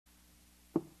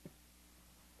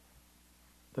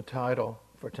The title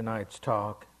for tonight's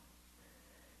talk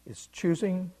is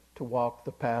Choosing to Walk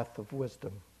the Path of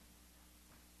Wisdom.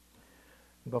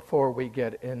 Before we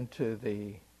get into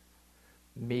the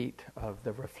meat of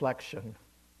the reflection,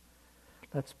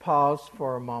 let's pause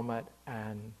for a moment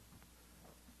and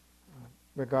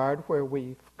regard where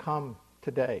we've come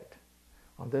to date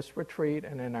on this retreat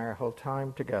and in our whole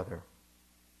time together.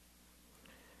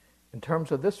 In terms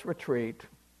of this retreat,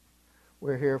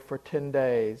 we're here for 10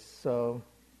 days, so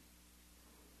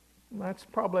that's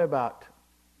probably about,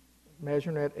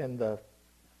 measuring it in the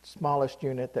smallest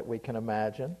unit that we can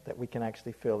imagine, that we can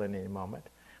actually feel in any moment.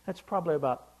 That's probably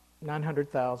about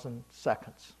 900,000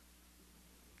 seconds.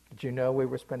 Did you know we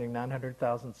were spending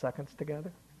 900,000 seconds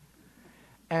together?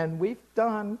 And we've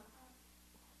done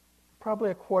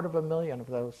probably 250,000 of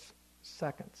those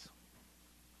seconds.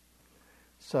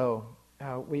 So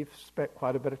we've spent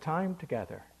quite a bit of time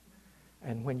together.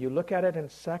 And when you look at it in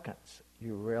seconds,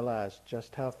 you realize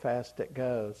just how fast it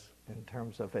goes in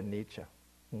terms of anicca.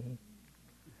 Mm-hmm.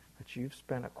 But you've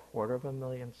spent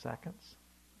 250,000 seconds?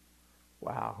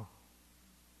 Wow.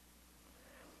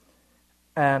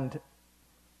 And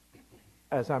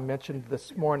as I mentioned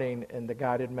this morning in the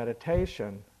guided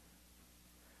meditation,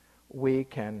 we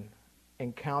can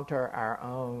encounter our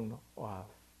own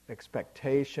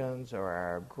expectations or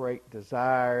our great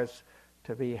desires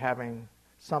to be having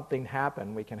something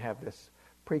happen. We can have this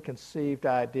preconceived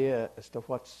idea as to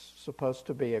what's supposed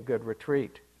to be a good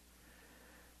retreat.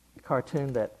 The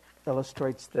cartoon that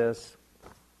illustrates this,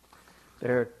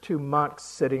 there are two monks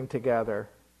sitting together,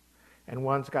 and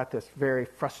one's got this very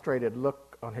frustrated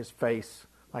look on his face,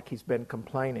 like he's been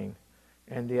complaining,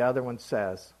 and the other one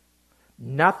says,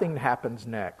 "Nothing happens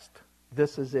next.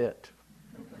 This is it."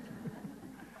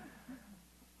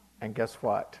 And guess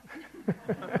what?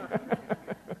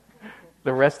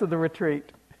 The rest of the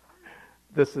retreat,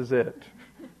 this is it.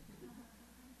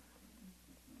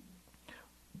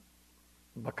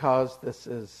 Because this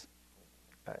is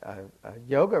a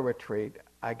yoga retreat,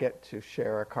 I get to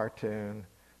share a cartoon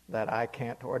that I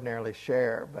can't ordinarily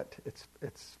share, but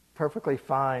it's perfectly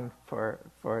fine for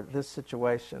this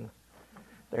situation.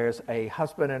 There's a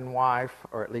husband and wife,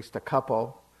 or at least a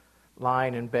couple,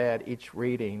 lying in bed, each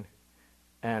reading,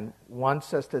 and one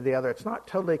says to the other, it's not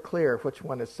totally clear which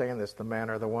one is saying this, the man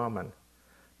or the woman.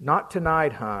 "Not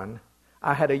tonight, hon.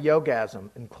 I had a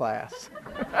yogasm in class."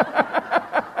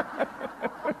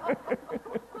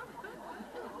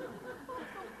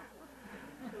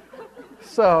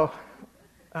 So,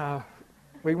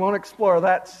 we won't explore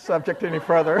that subject any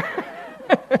further.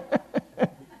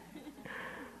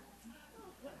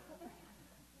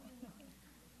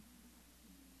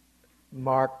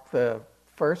 Mark, the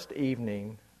first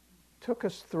evening, took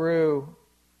us through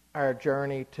our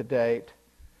journey to date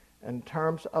in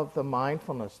terms of the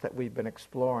mindfulness that we've been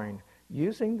exploring,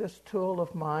 using this tool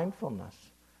of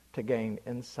mindfulness to gain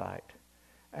insight.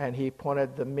 And he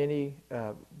pointed the many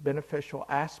beneficial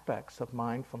aspects of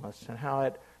mindfulness and how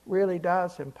it really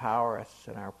does empower us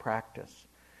in our practice.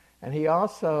 And he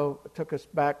also took us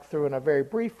back through, in a very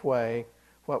brief way,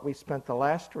 what we spent the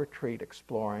last retreat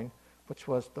exploring, which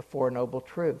was the Four Noble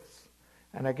Truths.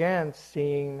 And again,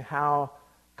 seeing how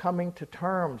coming to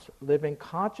terms, living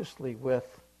consciously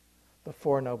with the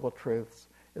Four Noble Truths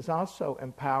is also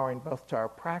empowering both to our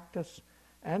practice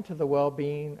and to the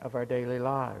well-being of our daily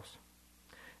lives.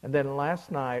 And then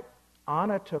last night,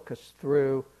 Anna took us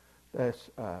through this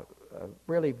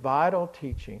really vital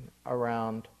teaching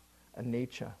around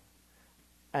anicca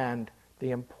and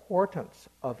the importance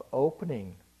of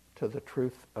opening to the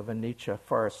truth of anicca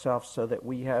for ourselves so that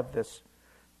we have this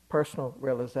personal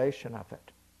realization of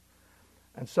it.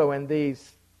 And so in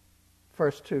these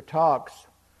first two talks,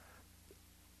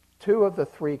 two of the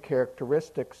three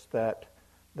characteristics that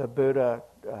the Buddha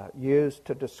used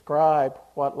to describe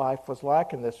what life was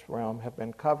like in this realm have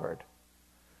been covered.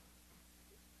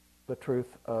 The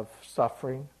truth of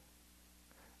suffering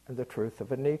and the truth of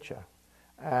anicca.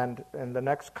 And in the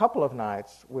next couple of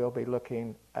nights, we'll be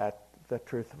looking at the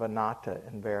truth of anatta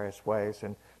in various ways.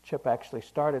 And Chip actually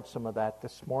started some of that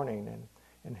this morning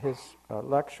in his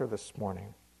lecture this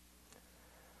morning.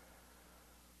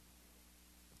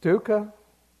 Dukkha,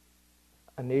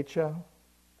 anicca,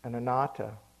 and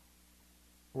anatta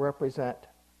represent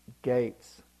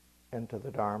gates into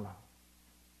the Dharma,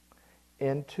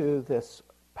 into this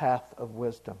path of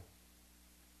wisdom.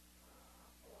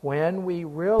 When we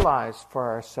realize for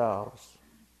ourselves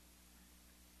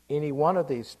any one of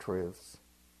these truths,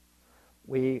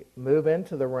 we move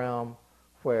into the realm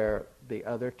where the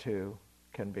other two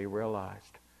can be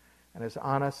realized. And as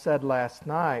Anna said last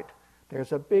night,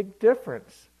 there's a big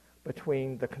difference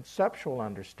between the conceptual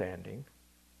understanding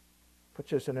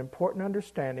which is an important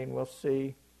understanding. We'll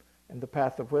see in the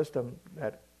path of wisdom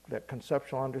that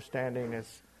conceptual understanding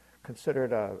is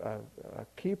considered a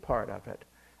key part of it.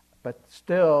 But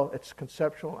still, it's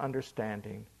conceptual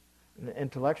understanding, an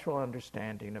intellectual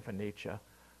understanding of anicca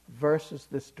versus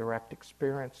this direct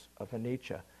experience of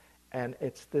anicca. And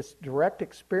it's this direct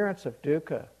experience of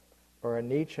dukkha or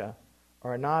anicca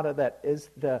or anatta that is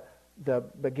the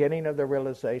beginning of the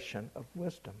realization of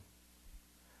wisdom.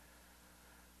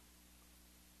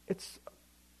 It's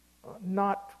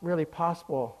not really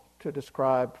possible to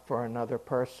describe for another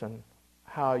person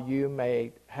how you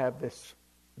may have this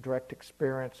direct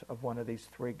experience of one of these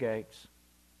three gates.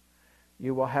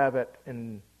 You will have it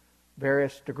in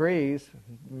various degrees,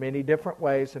 many different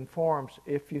ways and forms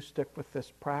if you stick with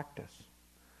this practice.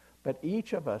 But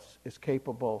each of us is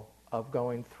capable of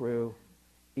going through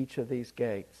each of these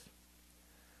gates.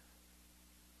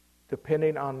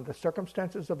 Depending on the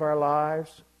circumstances of our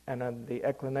lives and on the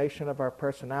inclination of our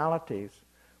personalities,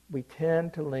 we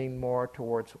tend to lean more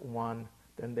towards one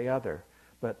than the other.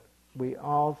 But we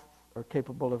all are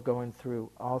capable of going through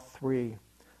all three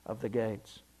of the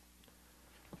gates.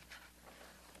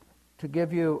 To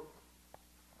give you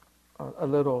a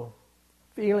little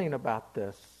feeling about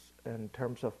this in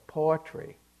terms of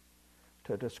poetry,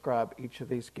 to describe each of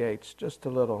these gates, just a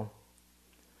little.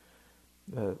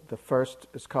 The first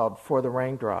is called For the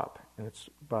Raindrop, and it's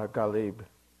by Ghalib.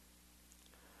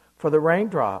 For the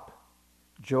raindrop,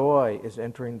 joy is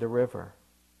entering the river.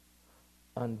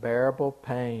 Unbearable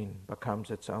pain becomes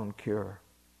its own cure.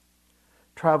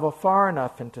 Travel far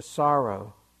enough into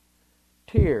sorrow,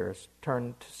 tears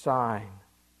turn to sighing.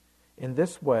 In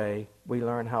this way, we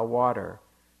learn how water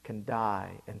can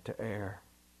die into air.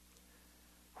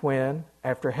 When,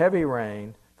 after heavy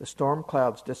rain, the storm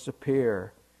clouds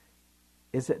disappear,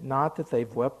 is it not that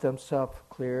they've wept themselves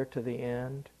clear to the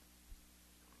end?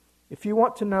 If you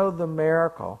want to know the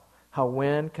miracle, how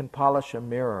wind can polish a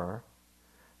mirror,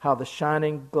 how the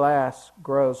shining glass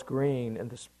grows green in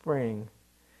the spring,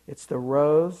 it's the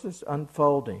roses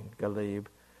unfolding, Ghalib,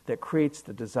 that creates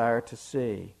the desire to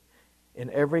see. In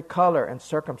every color and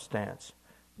circumstance,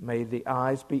 may the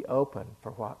eyes be open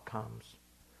for what comes.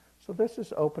 So this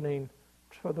is opening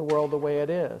to the world the way it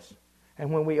is. And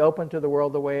when we open to the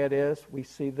world the way it is, we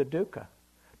see the dukkha.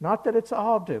 Not that it's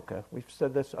all dukkha. We've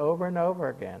said this over and over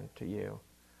again to you.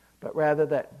 But rather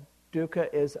that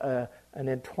dukkha is an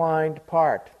entwined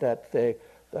part,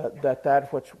 that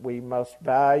which we most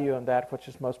value and that which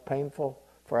is most painful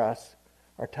for us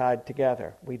are tied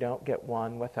together. We don't get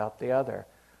one without the other.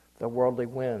 The worldly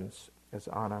winds, as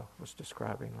Anna was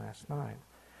describing last night.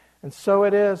 And so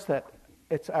it is that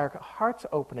it's our heart's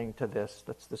opening to this,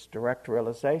 that's this direct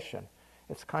realization.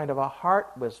 It's kind of a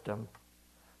heart wisdom,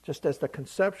 just as the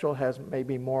conceptual has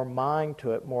maybe more mind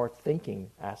to it, more thinking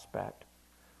aspect.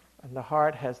 And the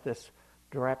heart has this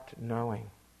direct knowing.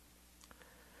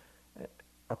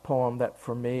 A poem that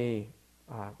for me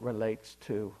relates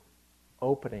to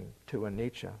opening to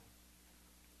anicca.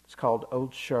 It's called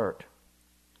Old Shirt.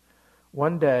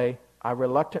 One day, I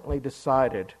reluctantly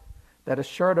decided that a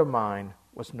shirt of mine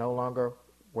was no longer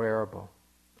wearable.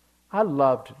 I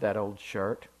loved that old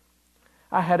shirt.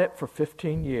 I had it for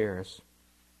 15 years.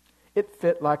 It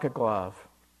fit like a glove.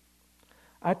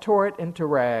 I tore it into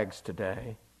rags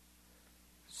today.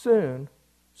 Soon,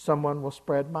 someone will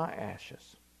spread my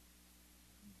ashes.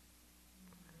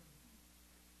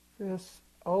 This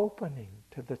opening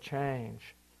to the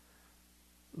change,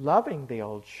 loving the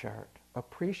old shirt,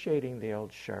 appreciating the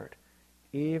old shirt,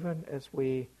 even as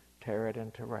we tear it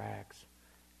into rags.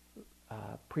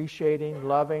 Appreciating,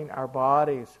 loving our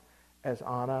bodies, as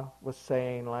Anna was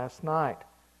saying last night,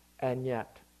 and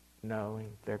yet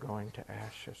knowing they're going to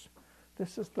ashes.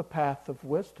 This is the path of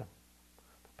wisdom.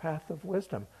 The path of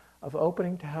wisdom, of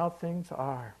opening to how things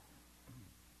are.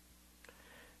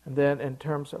 And then in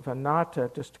terms of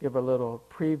anatta, just to give a little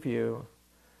preview,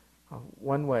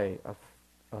 one way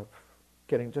of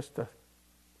getting just the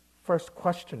first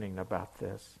questioning about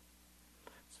this.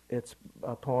 It's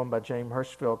a poem by James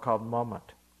Hirschfeld called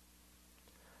Moment.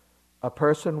 A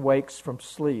person wakes from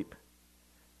sleep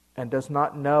and does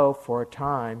not know for a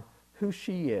time who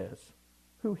she is,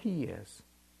 who he is.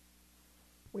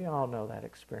 We all know that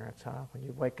experience, huh? When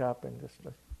you wake up and just...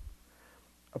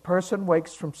 A person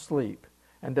wakes from sleep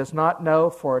and does not know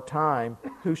for a time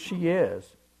who she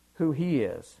is, who he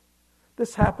is.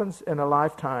 This happens in a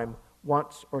lifetime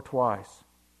once or twice.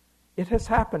 It has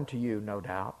happened to you, no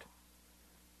doubt.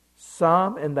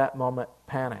 Some in that moment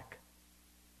panic.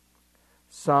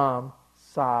 Some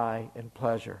sigh in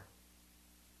pleasure.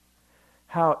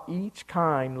 How each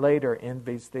kind later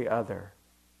envies the other,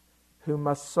 who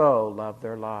must so love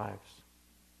their lives.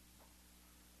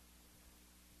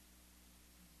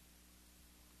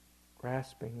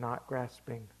 grasping, not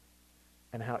grasping,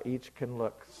 and how each can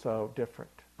look so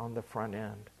different on the front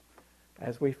end.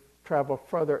 As we travel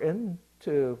further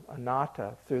into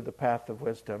anatta through the path of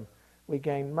wisdom, we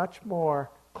gain much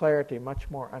more clarity, much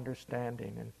more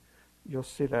understanding, and you'll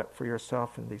see that for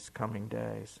yourself in these coming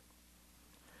days.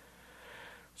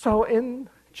 So in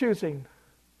choosing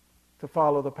to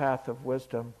follow the path of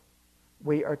wisdom,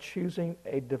 we are choosing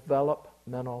a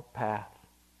developmental path.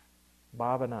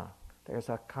 Bhavana. There's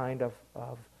a kind of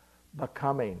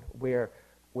becoming.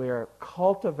 We're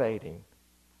cultivating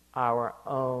our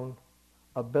own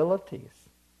abilities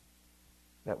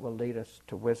that will lead us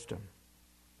to wisdom.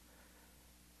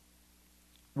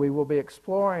 We will be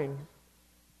exploring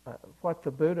what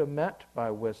the Buddha meant by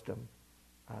wisdom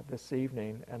this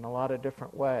evening in a lot of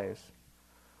different ways.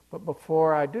 But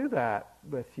before I do that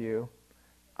with you,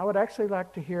 I would actually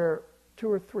like to hear 2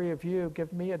 or 3 of you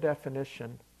give me a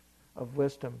definition of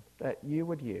wisdom that you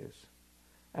would use.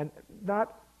 And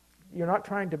you're not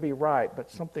trying to be right, but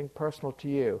something personal to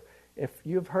you. If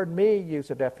you've heard me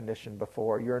use a definition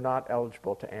before, you're not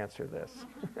eligible to answer this.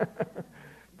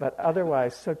 But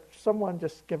otherwise, so someone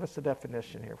just give us a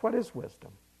definition here. What is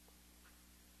wisdom?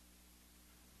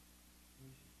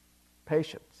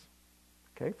 Patience.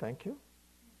 Okay, thank you.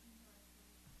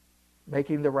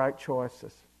 Making the right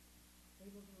choices.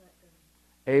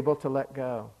 Able to let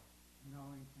go.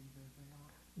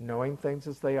 Knowing things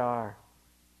as they are.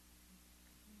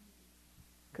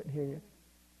 Couldn't hear you.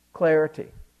 Clarity.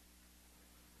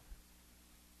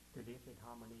 To live in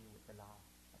harmony with the law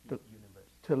of the universe.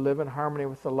 To live in harmony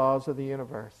with the laws of the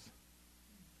universe.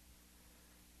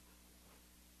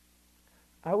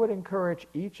 I would encourage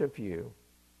each of you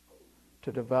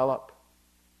to develop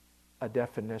a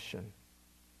definition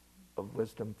of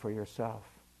wisdom for yourself.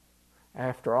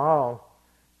 After all,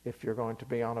 if you're going to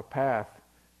be on a path,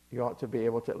 you ought to be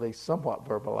able to at least somewhat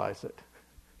verbalize it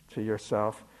to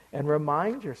yourself and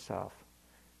remind yourself.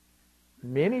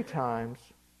 Many times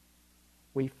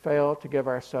we fail to give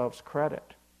ourselves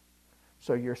credit.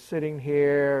 So you're sitting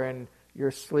here and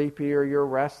you're sleepy or you're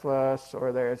restless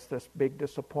or there's this big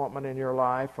disappointment in your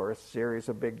life or a series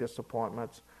of big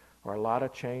disappointments or a lot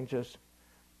of changes,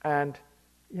 and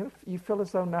you feel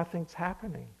as though nothing's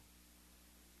happening.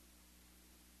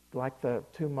 Like the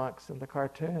 2 monks in the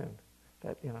cartoon,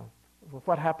 that,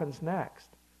 what happens next?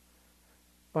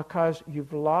 Because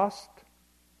you've lost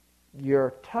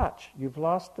your touch, you've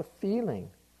lost the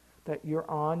feeling that you're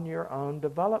on your own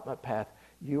development path.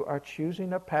 You are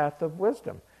choosing a path of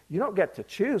wisdom. You don't get to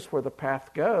choose where the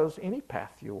path goes, any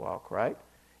path you walk, right?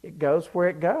 It goes where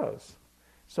it goes.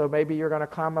 So maybe you're going to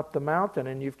climb up the mountain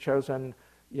and you've chosen,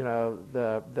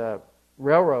 the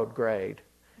railroad grade.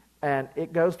 And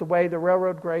it goes the way the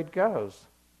railroad grade goes,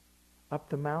 up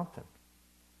the mountain.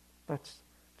 That's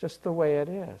just the way it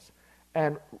is.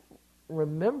 And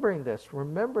remembering this,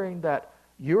 remembering that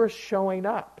you're showing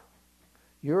up,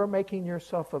 you're making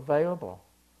yourself available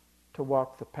to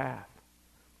walk the path.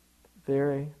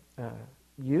 Very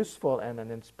useful in an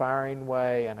inspiring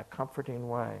way and a comforting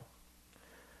way.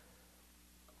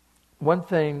 One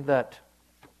thing that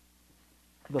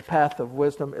the path of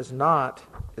wisdom is not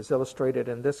is illustrated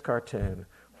in this cartoon,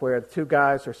 where 2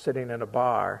 guys are sitting in a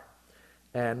bar,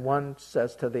 and one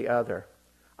says to the other,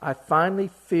 "I finally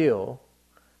feel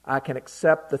I can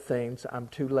accept the things I'm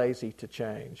too lazy to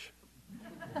change."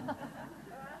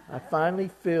 I finally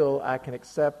feel I can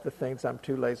accept the things I'm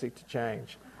too lazy to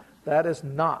change. That is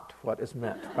not what is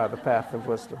meant by the path of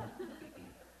wisdom.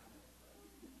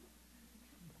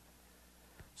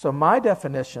 So my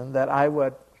definition that I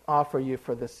would offer you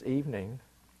for this evening,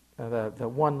 the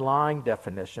one-line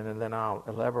definition, and then I'll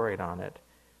elaborate on it,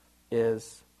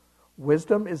 is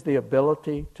wisdom is the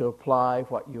ability to apply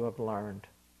what you have learned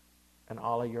in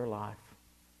all of your life.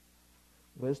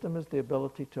 Wisdom is the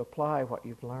ability to apply what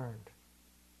you've learned.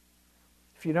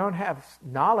 If you don't have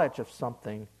knowledge of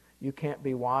something, you can't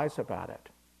be wise about it.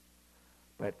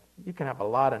 But you can have a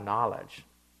lot of knowledge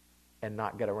and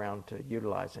not get around to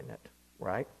utilizing it,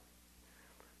 right?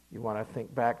 You want to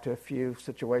think back to a few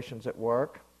situations at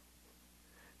work?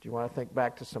 Do you want to think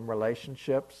back to some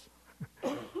relationships?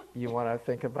 You want to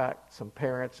think about some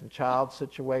parents and child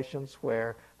situations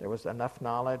where there was enough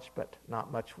knowledge but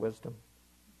not much wisdom?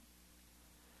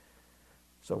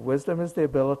 So wisdom is the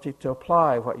ability to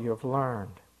apply what you have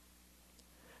learned.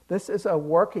 This is a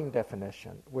working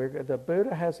definition. The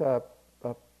Buddha has a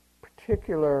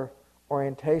particular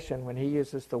orientation when he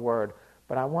uses the word,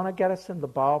 but I want to get us in the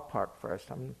ballpark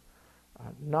first. I'm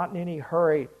not in any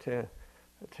hurry to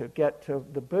get to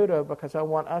the Buddha because I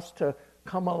want us to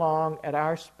come along at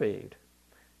our speed.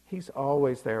 He's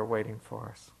always there waiting for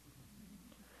us.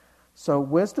 So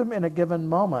wisdom in a given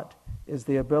moment is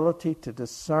the ability to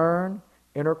discern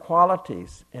inner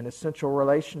qualities in essential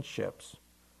relationships,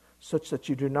 such that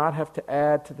you do not have to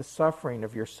add to the suffering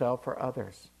of yourself or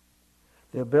others.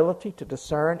 The ability to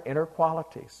discern inner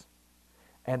qualities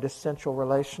and essential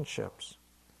relationships.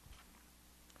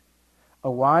 A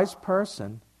wise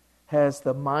person has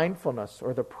the mindfulness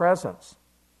or the presence,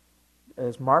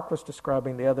 as Mark was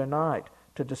describing the other night,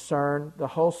 to discern the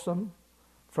wholesome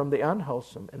from the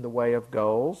unwholesome in the way of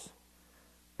goals,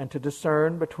 and to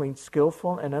discern between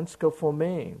skillful and unskillful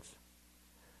means,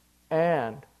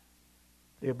 and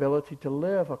the ability to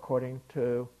live according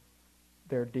to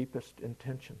their deepest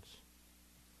intentions.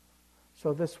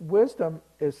 So this wisdom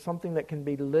is something that can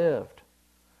be lived.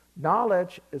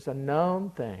 Knowledge is a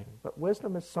known thing, but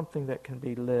wisdom is something that can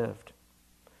be lived.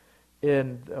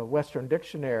 In the Western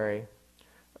Dictionary,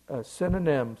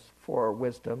 synonyms for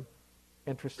wisdom,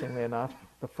 interestingly enough,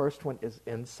 the first one is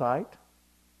insight.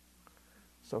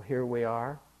 So here we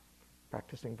are,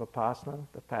 practicing Vipassana,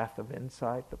 the path of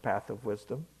insight, the path of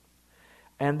wisdom.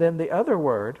 And then the other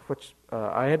word, which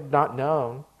I had not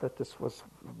known that this was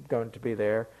going to be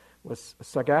there, was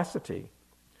sagacity,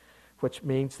 which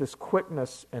means this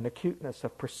quickness and acuteness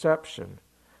of perception,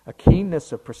 a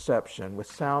keenness of perception with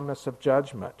soundness of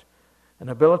judgment, an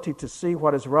ability to see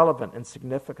what is relevant and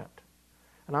significant.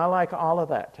 And I like all of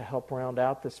that to help round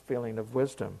out this feeling of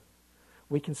wisdom.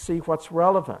 We can see what's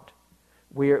relevant.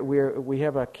 We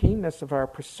have a keenness of our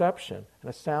perception and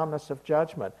a soundness of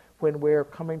judgment when we're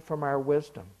coming from our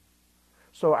wisdom.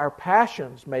 So our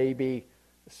passions may be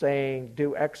saying,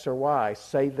 do X or Y,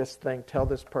 say this thing, tell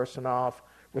this person off,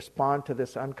 respond to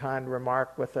this unkind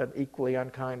remark with an equally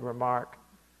unkind remark.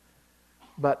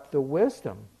 But the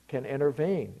wisdom can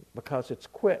intervene because it's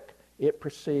quick. It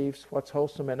perceives what's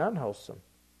wholesome and unwholesome,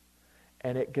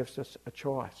 and it gives us a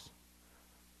choice.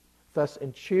 Thus,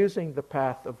 in choosing the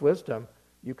path of wisdom,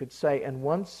 you could say, in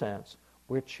one sense,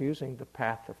 we're choosing the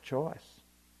path of choice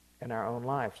in our own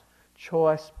lives.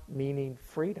 Choice meaning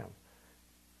freedom.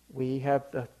 We have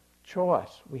the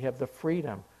choice, we have the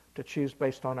freedom to choose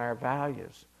based on our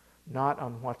values, not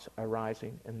on what's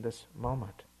arising in this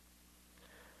moment.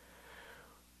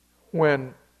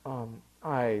 When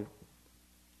I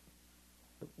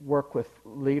work with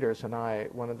leaders, and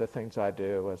one of the things I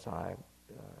do is I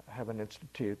have an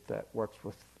institute that works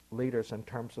with leaders in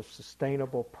terms of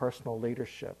sustainable personal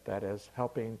leadership, that is,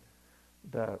 helping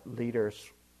the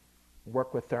leaders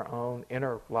work with their own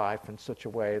inner life in such a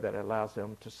way that allows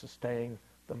them to sustain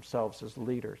themselves as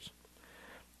leaders.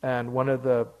 And one of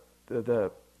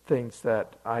the things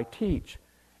that I teach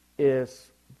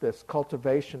is this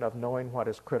cultivation of knowing what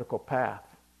is critical path.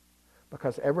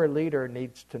 Because every leader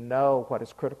needs to know what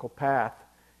is critical path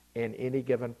in any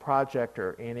given project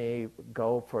or any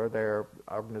goal for their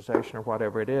organization or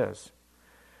whatever it is.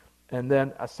 And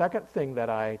then a second thing that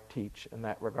I teach in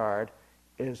that regard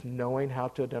is knowing how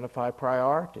to identify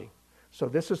priority. So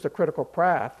this is the critical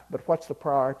path, but what's the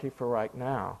priority for right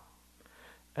now?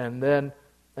 And then,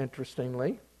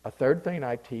 interestingly, a third thing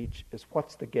I teach is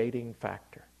what's the gating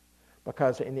factor.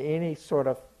 Because in any sort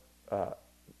of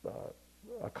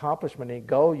accomplishment, any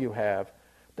goal you have,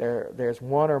 there's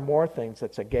one or more things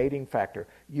that's a gating factor.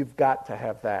 You've got to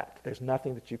have that. There's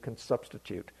nothing that you can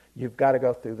substitute. You've got to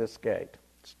go through this gate.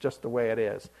 It's just the way it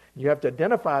is. You have to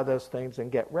identify those things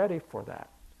and get ready for that.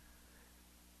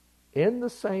 In the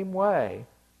same way,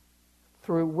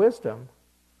 through wisdom,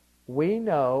 we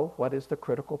know what is the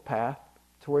critical path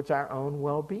towards our own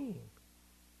well-being.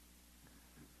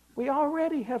 We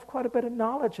already have quite a bit of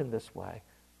knowledge in this way.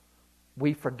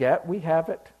 We forget we have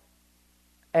it,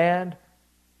 and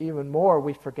even more,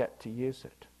 we forget to use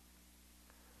it.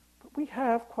 But we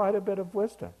have quite a bit of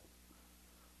wisdom.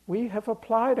 We have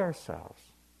applied ourselves.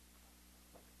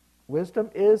 Wisdom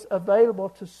is available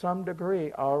to some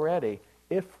degree already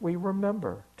if we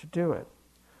remember to do it.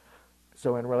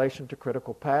 So in relation to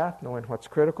critical path, knowing what's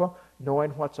critical,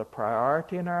 knowing what's a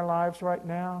priority in our lives right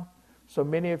now. So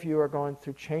many of you are going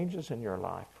through changes in your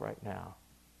life right now.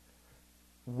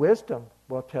 Wisdom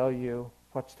will tell you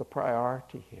what's the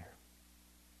priority here.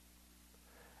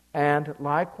 And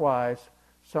likewise,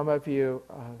 some of you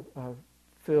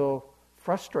feel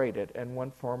frustrated in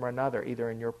one form or another, either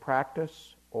in your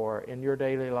practice or in your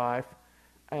daily life,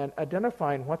 and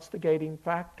identifying what's the gating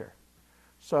factor.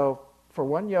 So for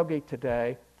one yogi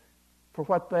today, for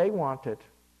what they wanted,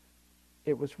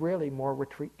 it was really more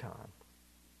retreat time.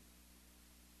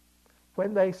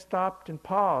 When they stopped and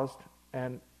paused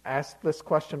and asked this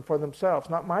question for themselves,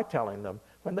 not my telling them,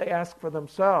 when they asked for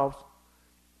themselves,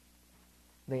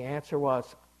 the answer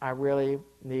was, I really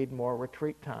need more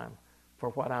retreat time for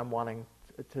what I'm wanting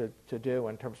to do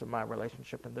in terms of my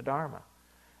relationship in the Dharma.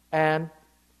 And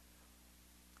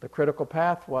the critical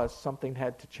path was something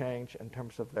had to change in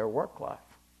terms of their work life,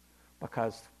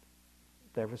 because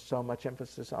there was so much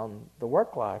emphasis on the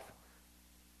work life,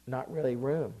 not really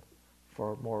room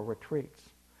for more retreats.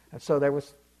 And so there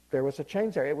was a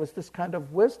change there. It was this kind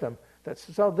of wisdom that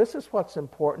says, oh, this is what's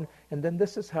important, and then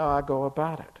this is how I go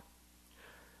about it.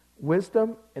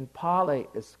 Wisdom in Pali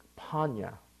is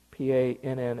panya,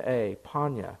 P-A-N-N-A,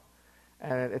 panya.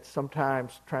 And it's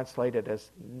sometimes translated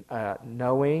as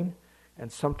knowing,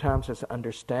 and sometimes as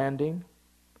understanding.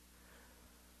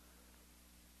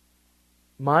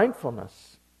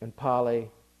 Mindfulness in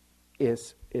Pali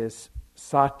is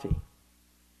sati.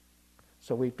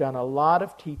 So we've done a lot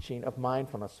of teaching of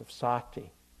mindfulness, of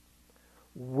sati.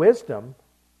 Wisdom,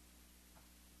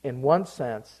 in one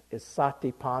sense, is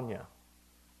satipanya.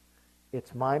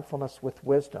 It's mindfulness with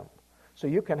wisdom. So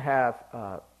you can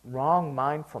have wrong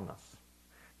mindfulness.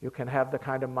 You can have the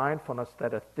kind of mindfulness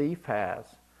that a thief has,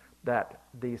 that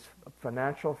these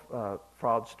financial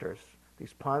fraudsters,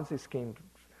 these Ponzi schemes,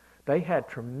 they had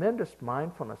tremendous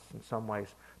mindfulness in some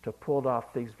ways to pull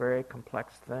off these very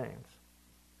complex things.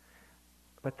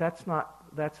 But that's not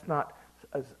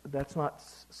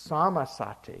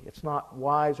samasati. It's not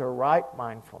wise or right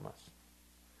mindfulness.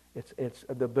 It's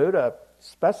the Buddha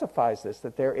specifies this,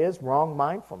 that there is wrong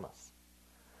mindfulness.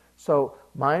 So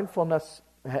mindfulness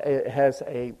has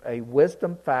a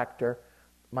wisdom factor.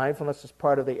 Mindfulness is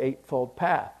part of the Eightfold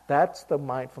Path. That's the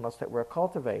mindfulness that we're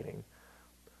cultivating.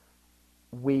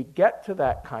 We get to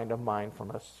that kind of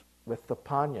mindfulness with the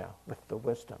panya, with the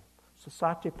wisdom. So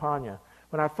satipanya.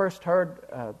 When I first heard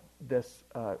this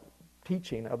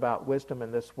teaching about wisdom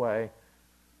in this way,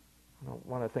 I don't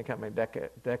want to think how many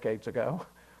decades ago,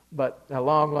 but a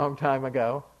long, long time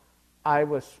ago, I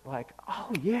was like,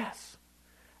 oh, yes.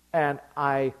 And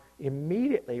I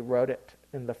immediately wrote it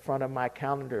in the front of my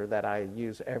calendar that I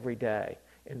use every day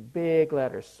in big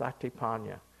letters,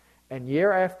 satipanya. And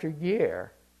year after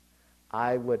year,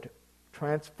 I would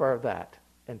transfer that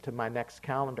into my next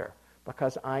calendar,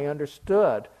 because I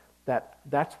understood that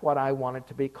that's what I wanted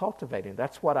to be cultivating.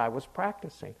 That's what I was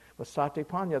practicing, was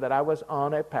satipanya, that I was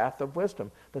on a path of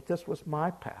wisdom, that this was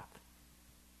my path.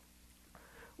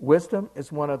 Wisdom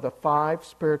is one of the 5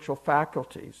 spiritual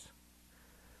faculties.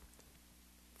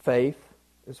 Faith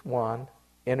is one,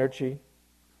 energy,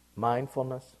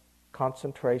 mindfulness,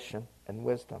 concentration, and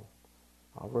wisdom.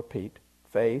 I'll repeat: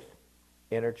 faith,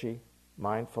 energy,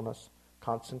 mindfulness,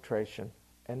 concentration,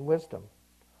 and wisdom.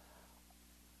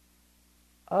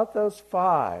 Of those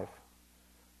 5,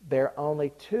 there are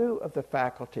only 2 of the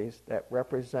faculties that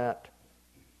represent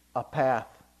a path.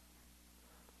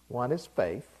 One is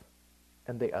faith,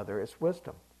 and the other is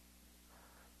wisdom.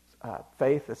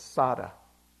 Faith is sada.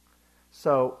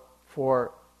 So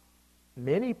for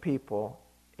many people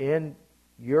in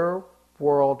your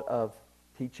world of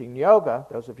teaching yoga,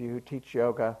 those of you who teach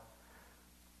yoga,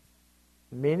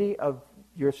 many of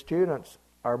your students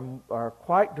are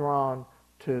quite drawn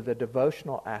to the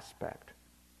devotional aspect.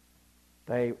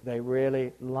 They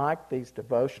really like these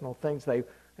devotional things. They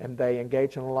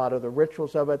engage in a lot of the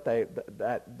rituals of it.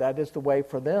 That is the way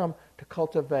for them to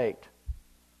cultivate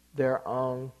their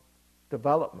own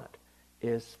development,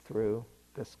 is through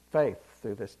this faith,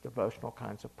 through this devotional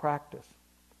kinds of practice.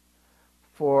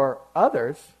 For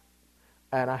others,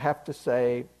 and I have to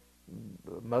say,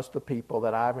 most of the people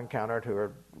that I've encountered who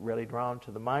are really drawn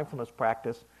to the mindfulness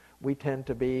practice, we tend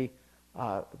to be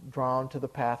drawn to the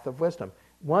path of wisdom.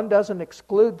 One doesn't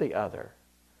exclude the other,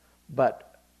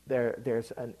 but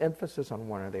there's an emphasis on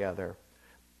one or the other.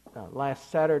 Last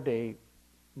Saturday,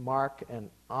 Mark and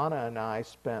Anna and I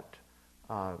spent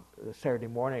the Saturday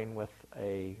morning with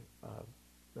a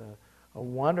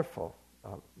wonderful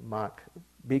monk,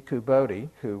 Bhikkhu Bodhi,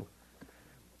 who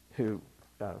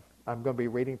I'm going to be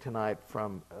reading tonight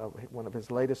from one of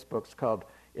his latest books called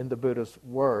In the Buddha's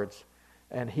Words.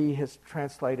 And he has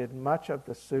translated much of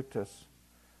the suttas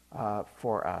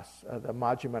for us. The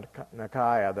Majjhima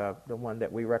Nikaya, the one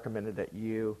that we recommended that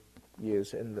you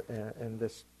use in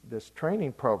this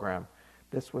training program.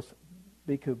 This was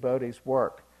Bhikkhu Bodhi's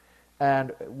work.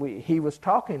 And he was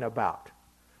talking about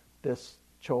this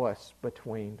choice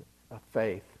between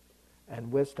faith and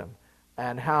wisdom,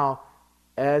 and how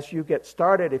as you get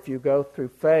started, if you go through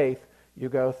faith, you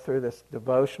go through this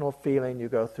devotional feeling, you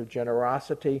go through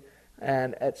generosity,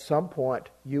 and at some point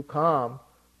you come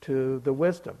to the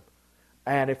wisdom.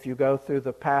 And if you go through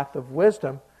the path of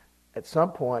wisdom, at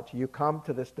some point you come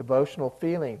to this devotional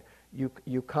feeling,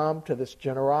 you come to this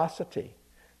generosity.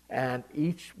 And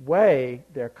each way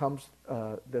there comes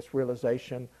this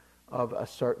realization of a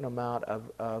certain amount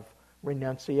of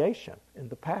renunciation in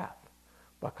the path,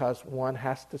 because one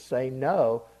has to say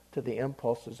no to the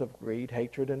impulses of greed,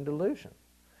 hatred, and delusion.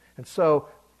 And so,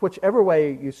 whichever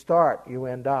way you start, you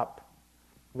end up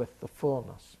with the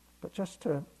fullness. But just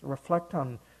to reflect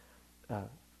on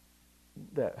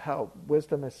how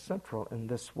wisdom is central in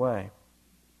this way.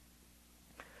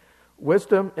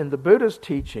 Wisdom in the Buddha's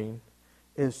teaching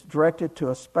is directed to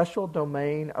a special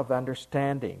domain of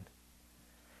understanding.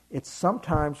 It's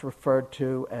sometimes referred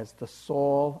to as the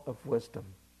soul of wisdom.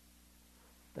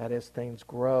 That is, things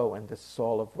grow in this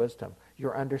soul of wisdom.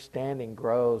 Your understanding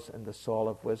grows in the soul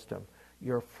of wisdom.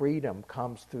 Your freedom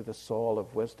comes through the soul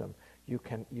of wisdom. You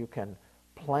can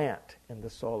plant in the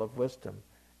soul of wisdom,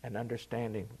 and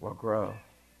understanding will grow.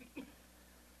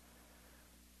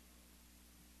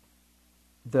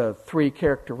 The three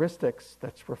characteristics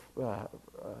that's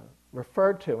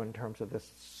referred to in terms of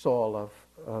this soul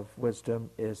of wisdom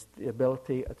is the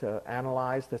ability to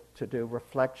analyze, to do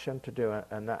reflection, to do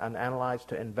an analyze,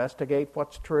 to investigate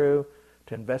what's true,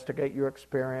 to investigate your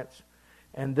experience,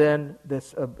 and then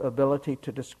this ability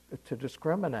to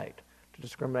discriminate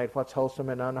what's wholesome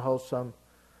and unwholesome,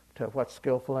 to what's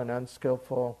skillful and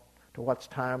unskillful, to what's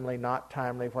timely, not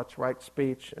timely, what's right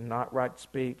speech and not right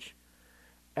speech,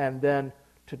 and then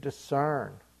to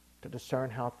discern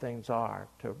how things are,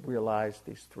 to realize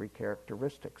these three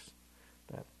characteristics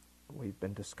that we've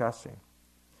been discussing.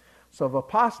 So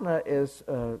vipassana is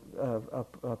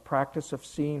a practice of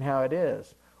seeing how it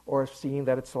is, or seeing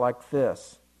that it's like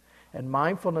this. And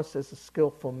mindfulness is a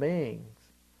skillful means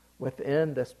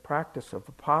within this practice of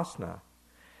vipassana.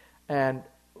 And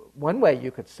one way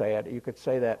you could say it, you could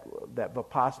say that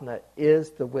vipassana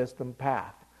is the wisdom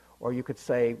path. Or you could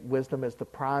say wisdom is the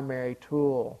primary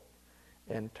tool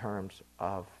in terms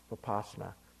of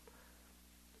vipassana.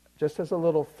 Just as a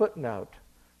little footnote,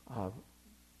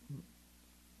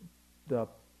 the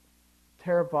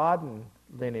Theravadan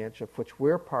lineage of which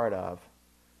we're part of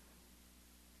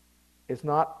is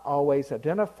not always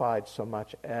identified so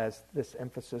much as this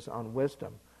emphasis on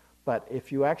wisdom. But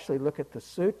if you actually look at the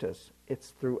suttas, it's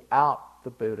throughout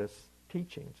the Buddha's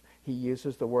teachings. He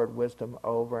uses the word wisdom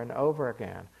over and over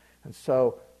again. And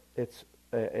so it's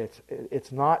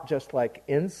not just like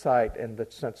insight in the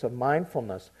sense of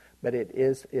mindfulness, but it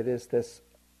is this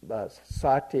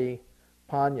sati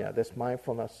panya, this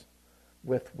mindfulness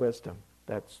with wisdom.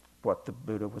 That's what the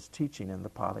Buddha was teaching in the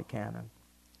Pali Canon.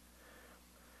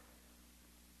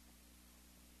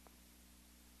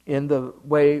 In the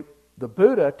way the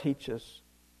Buddha teaches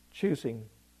choosing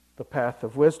the path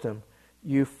of wisdom,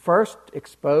 you first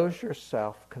expose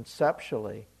yourself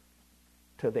conceptually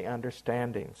to the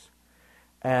understandings.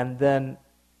 And then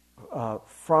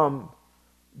from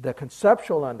the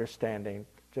conceptual understanding,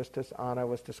 just as Anna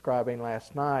was describing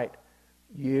last night,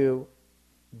 you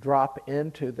drop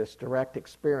into this direct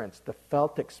experience, the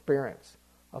felt experience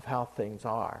of how things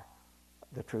are.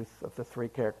 The truth of the three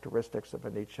characteristics of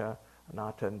anicca,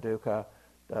 anatta, and dukkha,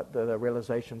 the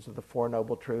realizations of the Four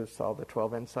Noble Truths, all the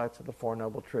 12 insights of the Four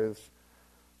Noble Truths,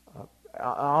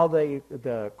 all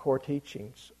the core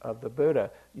teachings of the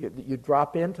Buddha. You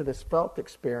drop into this felt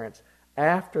experience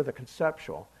after the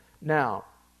conceptual. Now,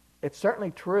 it's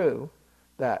certainly true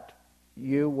that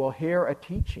you will hear a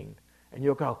teaching and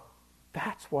you'll go,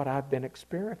 that's what I've been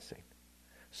experiencing.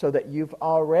 So that you've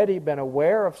already been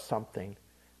aware of something,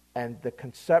 and the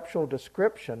conceptual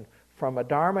description from a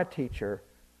Dharma teacher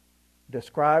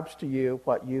describes to you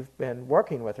what you've been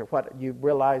working with or what you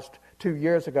realized 2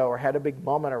 years ago or had a big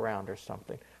moment around or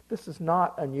something. This is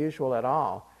not unusual at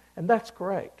all, and that's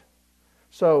great.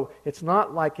 So it's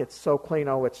not like it's so clean,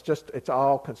 it's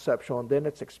all conceptual and then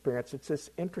it's experience. It's this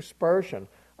interspersion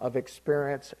of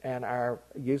experience and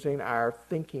using our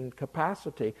thinking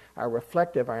capacity, our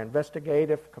reflective, our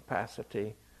investigative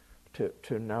capacity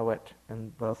to know it in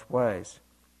both ways.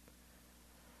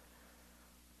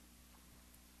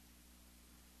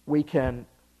 We can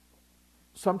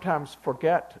sometimes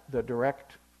forget the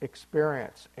direct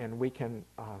experience, and we can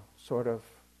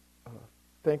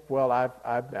think, well,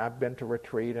 I've been to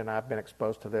retreat and I've been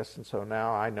exposed to this, and so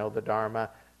now I know the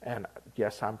Dharma, and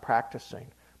yes, I'm practicing,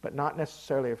 but not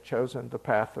necessarily have chosen the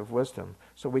path of wisdom.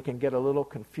 So we can get a little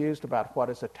confused about what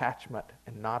is attachment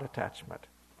and not attachment.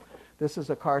 This is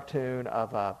a cartoon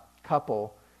of a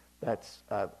couple that's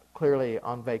clearly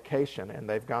on vacation, and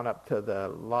they've gone up to the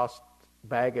lost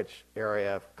baggage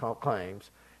area of claims,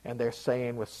 and they're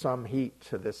saying with some heat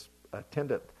to this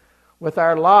attendant, with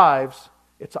our lives,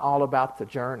 it's all about the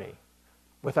journey.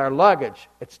 With our luggage,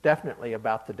 it's definitely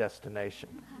about the destination.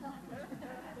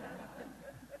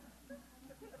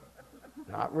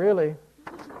 Not really.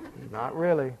 Not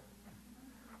really.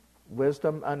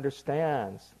 Wisdom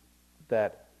understands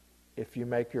that if you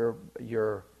make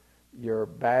your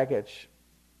baggage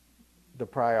the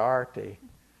priority,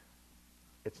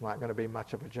 it's not going to be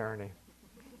much of a journey.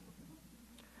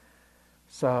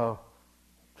 So,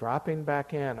 dropping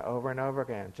back in over and over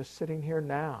again, just sitting here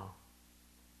now.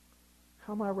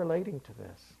 How am I relating to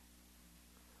this?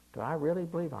 Do I really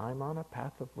believe I'm on a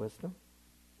path of wisdom?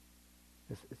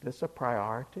 Is this a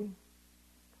priority?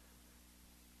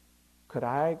 Could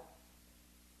I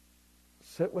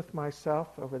sit with myself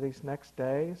over these next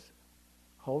days,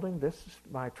 holding this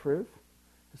as my truth?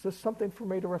 Is this something for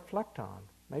me to reflect on?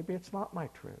 Maybe it's not my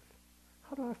truth.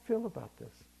 How do I feel about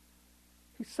this?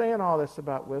 He's saying all this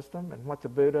about wisdom and what the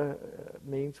Buddha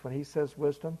means when he says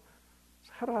wisdom.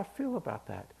 So how do I feel about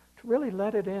that? To really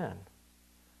let it in.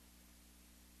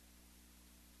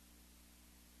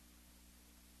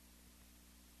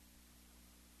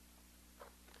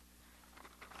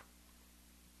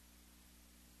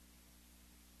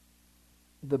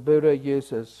 The Buddha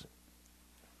uses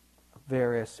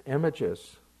various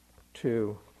images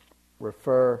to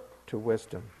refer to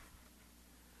wisdom.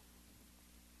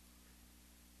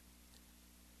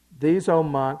 These, O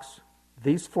monks,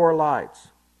 these four lights,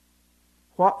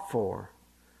 what for?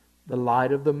 The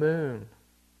light of the moon,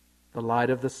 the light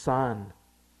of the sun,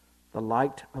 the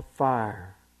light of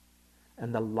fire,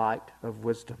 and the light of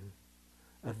wisdom.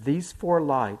 Of these four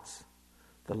lights,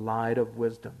 the light of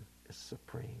wisdom is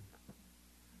supreme.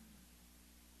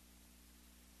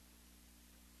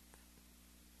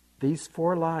 These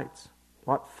four lights,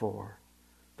 what for?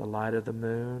 The light of the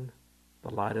moon, the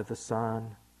light of the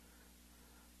sun,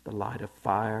 the light of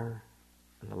fire,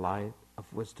 and the light of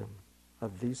wisdom.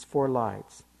 Of these four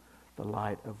lights, the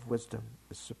light of wisdom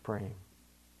is supreme.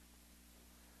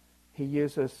 He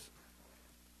uses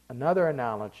another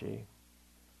analogy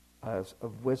of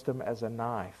wisdom as a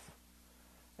knife.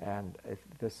 And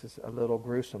this is a little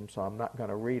gruesome, so I'm not going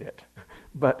to read it.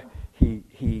 But he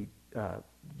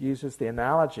uses the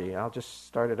analogy. I'll just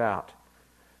start it out.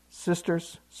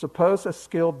 Sisters, suppose a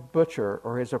skilled butcher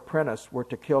or his apprentice were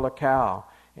to kill a cow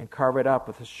and carve it up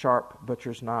with a sharp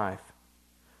butcher's knife.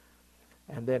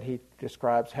 And then he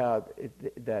describes how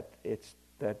that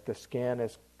the skin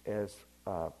is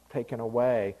taken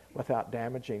away without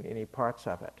damaging any parts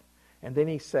of it. And then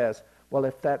he says, well,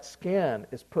 if that skin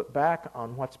is put back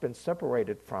on what's been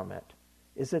separated from it,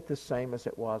 is it the same as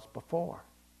it was before?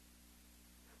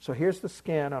 So here's the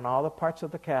skin on all the parts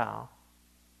of the cow,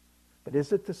 but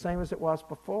is it the same as it was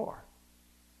before?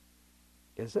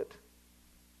 Is it?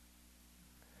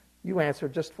 You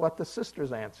answered just what the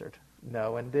sisters answered.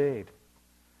 No, indeed.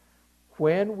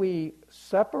 When we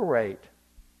separate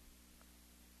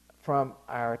from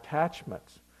our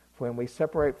attachments, when we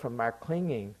separate from our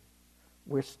clinging,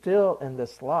 we're still in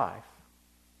this life,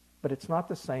 but it's not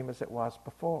the same as it was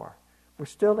before. We're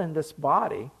still in this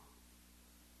body,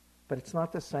 but it's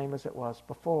not the same as it was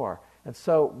before. And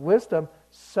so wisdom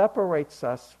separates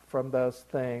us from those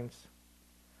things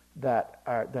that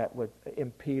would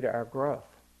impede our growth.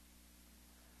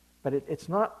 But it's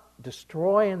not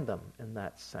destroying them in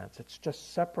that sense. It's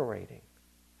just separating.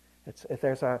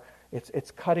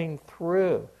 It's cutting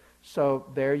through. So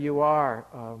there you are.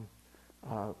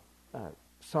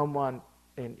 Someone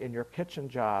in your kitchen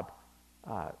job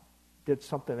did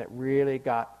something that really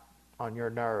got on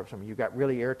your nerves. I mean, you got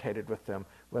really irritated with them.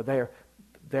 Well,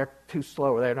 they're too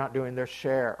slow, or they're not doing their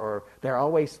share, or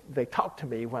they talk to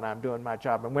me when I'm doing my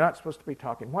job, and we're not supposed to be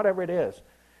talking, whatever it is.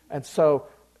 And so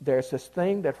there's this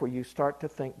thing that where you start to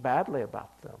think badly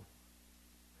about them.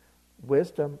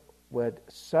 Wisdom would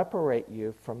separate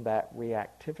you from that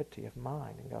reactivity of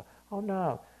mind and go, oh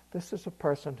no, this is a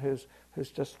person who's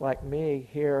just like me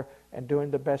here and doing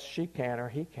the best she can or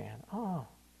he can. Oh.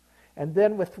 And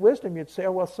then with wisdom you'd say,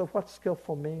 oh well, so what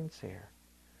skillful means here?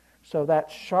 So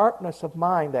that sharpness of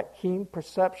mind, that keen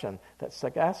perception, that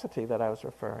sagacity that I was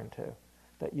referring to,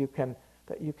 that you can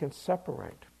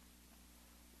separate.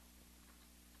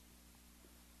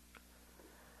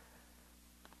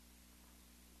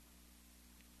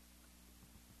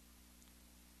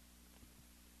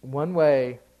 One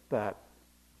way that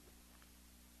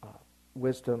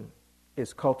wisdom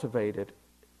is cultivated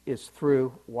is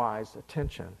through wise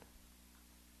attention.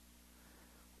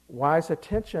 Wise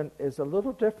attention is a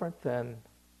little different than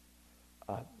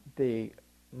the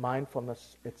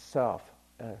mindfulness itself.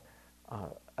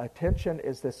 Attention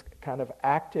is this kind of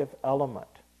active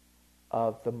element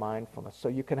of the mindfulness. So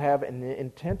you can have an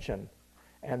intention,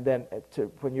 and then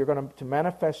when you're going to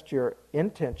manifest your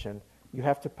intention, you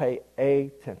have to pay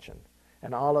attention.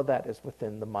 And all of that is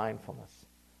within the mindfulness.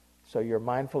 So you're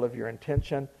mindful of your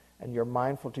intention, and you're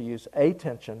mindful to use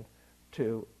attention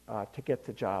to get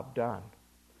the job done.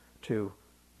 to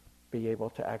be able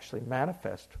to actually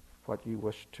manifest what you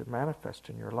wish to manifest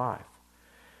in your life.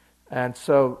 And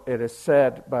so it is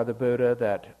said by the Buddha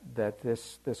that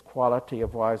this quality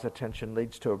of wise attention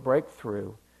leads to a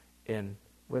breakthrough in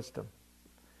wisdom.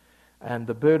 And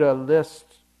the Buddha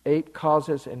lists 8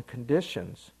 causes and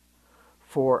conditions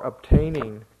for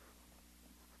obtaining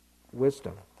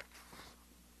wisdom.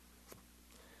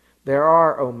 There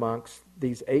are, O monks,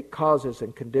 these 8 causes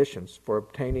and conditions for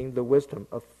obtaining the wisdom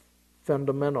of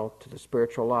fundamental to the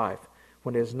spiritual life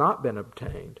when it has not been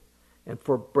obtained, and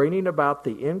for bringing about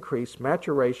the increase,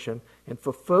 maturation, and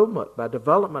fulfillment by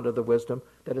development of the wisdom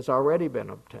that has already been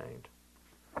obtained.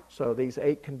 So these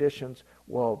 8 conditions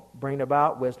will bring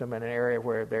about wisdom in an area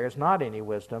where there is not any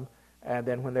wisdom, and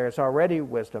then when there is already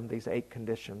wisdom, these 8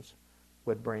 conditions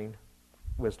would bring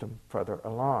wisdom further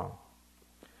along.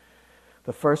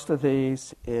 The first of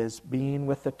these is being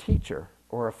with a teacher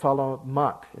or a fellow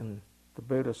monk. In the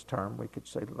Buddhist term, we could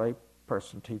say lay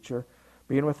person teacher.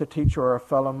 Being with a teacher or a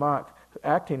fellow monk,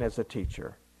 acting as a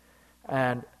teacher,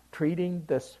 and treating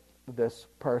this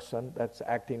person that's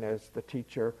acting as the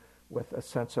teacher with a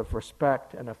sense of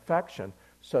respect and affection,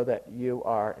 so that you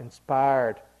are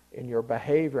inspired in your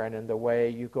behavior and in the way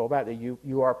you go about it.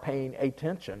 You are paying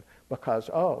attention because,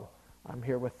 oh, I'm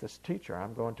here with this teacher,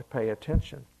 I'm going to pay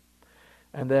attention.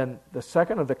 And then the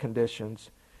second of the conditions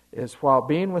is, while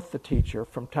being with the teacher,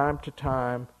 from time to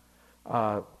time,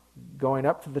 going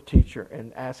up to the teacher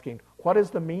and asking, what is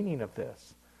the meaning of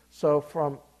this? So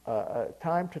from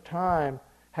time to time,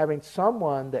 having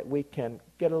someone that we can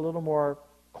get a little more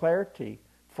clarity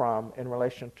from in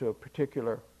relation to a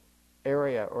particular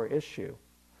area or issue.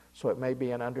 So it may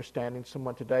be an understanding.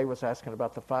 Someone today was asking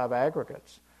about the 5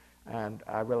 aggregates, and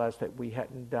I realized that we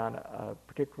hadn't done a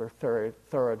particular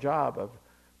thorough job of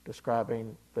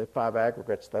describing the 5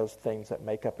 aggregates, those things that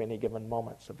make up any given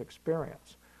moments of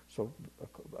experience. So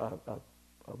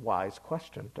a wise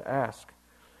question to ask.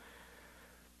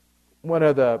 One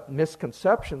of the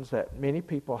misconceptions that many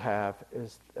people have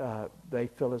is they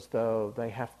feel as though they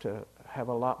have to have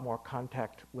a lot more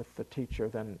contact with the teacher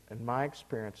than, in my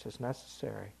experience, is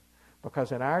necessary.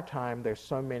 Because in our time, there's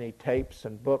so many tapes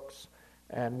and books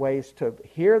and ways to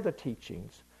hear the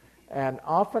teachings. And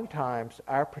oftentimes,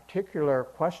 our particular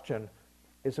question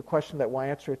is a question that will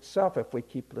answer itself if we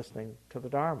keep listening to the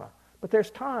Dharma. But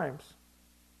there's times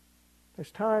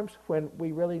when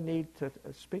we really need to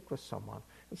speak with someone.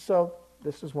 And so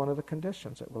this is one of the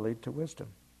conditions that will lead to wisdom.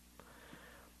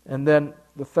 And then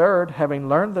the third, having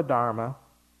learned the Dharma,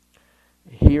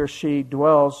 he or she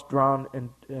dwells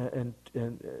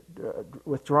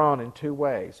withdrawn in 2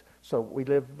 ways. So we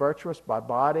live virtuous by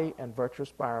body and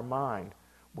virtuous by our mind.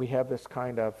 We have this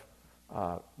kind of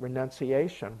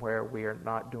renunciation where we are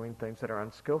not doing things that are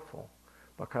unskillful.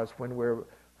 Because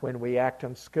when we act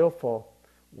unskillful,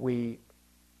 we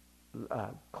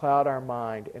cloud our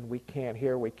mind, and we can't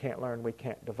hear, we can't learn, we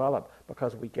can't develop,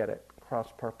 because we get at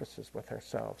cross purposes with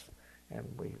ourselves, and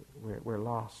we're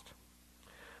lost.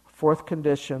 Fourth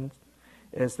condition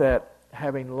is that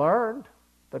having learned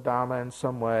the Dhamma in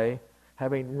some way,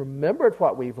 having remembered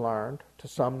what we've learned to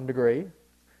some degree,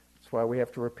 that's why we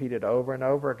have to repeat it over and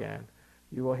over again.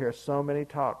 You will hear so many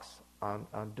talks on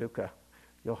dukkha.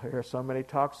 You'll hear so many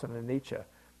talks on anicca.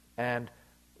 And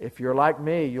if you're like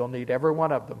me, you'll need every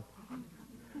one of them.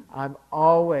 I'm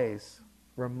always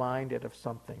reminded of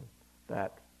something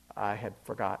that I had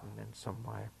forgotten in some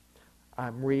way.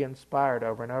 I'm re-inspired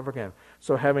over and over again.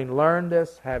 So having learned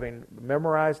this, having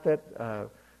memorized it,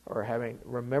 or having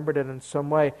remembered it in some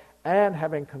way, and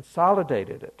having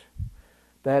consolidated it,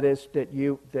 that is, that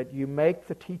you make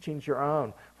the teachings your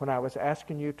own. When I was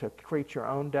asking you to create your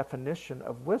own definition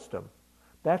of wisdom,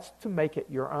 that's to make it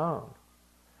your own.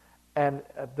 And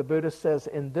the Buddha says,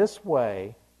 in this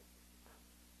way,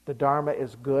 the Dharma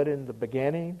is good in the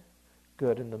beginning,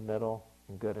 good in the middle,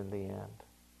 and good in the end.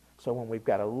 So when we've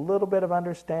got a little bit of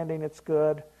understanding, it's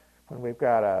good. When we've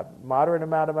got a moderate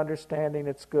amount of understanding,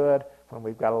 it's good. When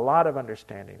we've got a lot of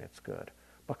understanding, it's good.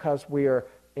 Because we're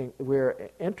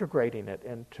integrating it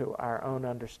into our own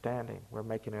understanding. We're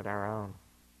making it our own.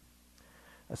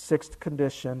 A sixth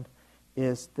condition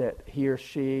is that he or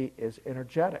she is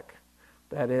energetic.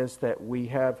 That is, that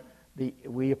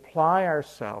we apply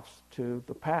ourselves to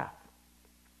the path.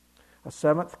 A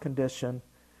seventh condition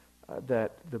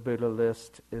that the Buddha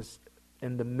lists is,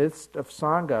 in the midst of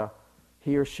Sangha,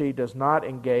 he or she does not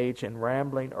engage in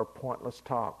rambling or pointless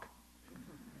talk.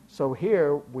 So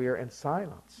here we're in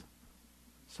silence.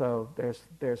 So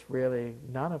there's really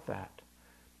none of that.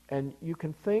 And you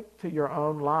can think to your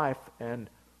own life, and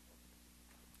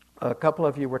a couple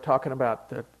of you were talking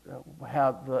about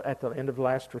how at the end of the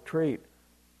last retreat,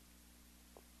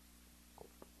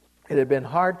 it had been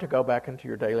hard to go back into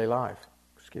your daily life.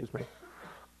 Excuse me.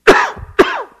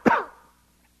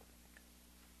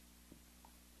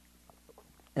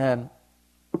 And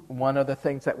one of the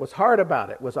things that was hard about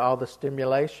it was all the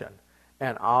stimulation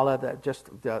and all of the just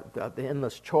the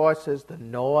endless choices, the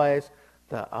noise,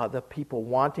 the people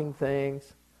wanting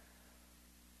things.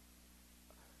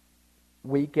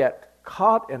 We get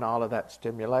caught in all of that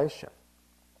stimulation.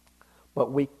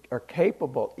 But we are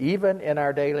capable, even in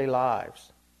our daily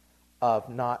lives, of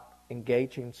not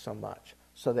engaging so much,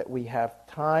 so that we have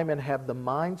time and have the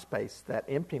mind space, that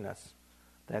emptiness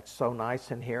that's so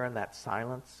nice in here, and that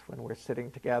silence when we're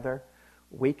sitting together.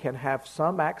 We can have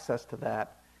some access to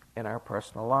that in our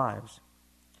personal lives.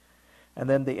 And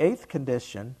then the eighth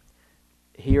condition,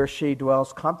 he or she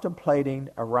dwells contemplating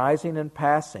arising and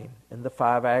passing in the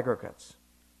five aggregates.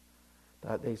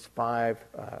 These five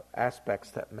aspects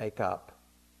that make up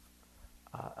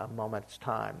a moment's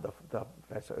time.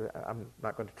 I'm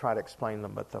not going to try to explain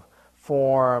them, but the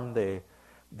form, the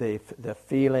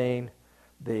feeling,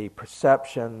 the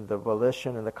perception, the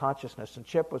volition, and the consciousness. And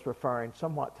Chip was referring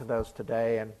somewhat to those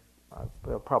today, and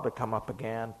they'll probably come up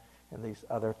again in these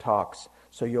other talks.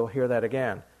 So you'll hear that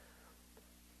again.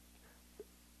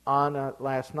 Anna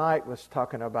last night was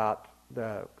talking about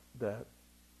the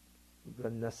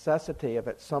necessity of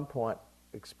at some point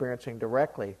experiencing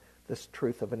directly this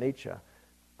truth of anicca.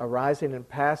 Arising and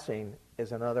passing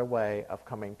is another way of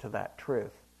coming to that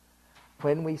truth.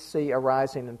 When we see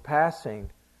arising and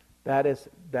passing, that is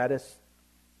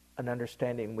an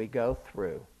understanding we go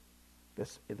through,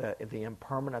 the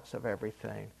impermanence of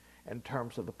everything in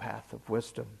terms of the path of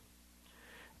wisdom.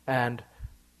 And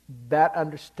that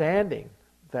understanding,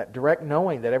 that direct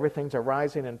knowing that everything's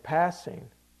arising and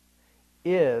passing,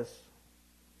 is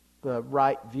the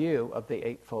right view of the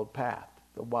Eightfold Path,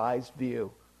 the wise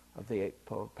view of the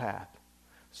Eightfold Path.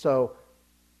 So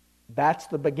that's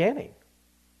the beginning.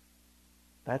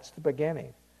 That's the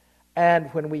beginning. And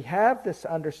when we have this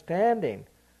understanding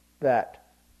that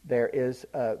there is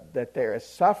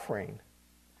suffering,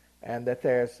 and that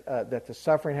the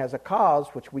suffering has a cause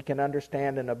which we can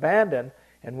understand and abandon,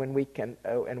 and when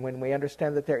we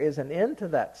understand that there is an end to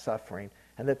that suffering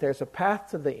and that there's a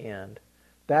path to the end,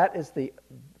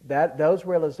 those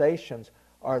realizations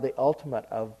are the ultimate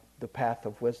of the path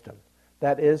of wisdom.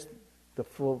 That is the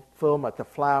fulfillment, the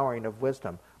flowering of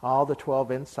wisdom. All the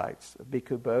 12 insights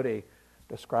Bhikkhu Bodhi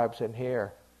describes in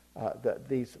here,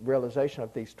 these realization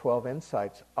of these 12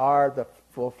 insights are the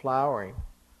full flowering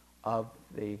of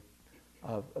the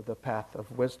path of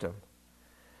wisdom.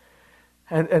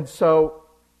 And so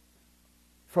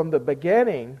from the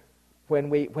beginning, when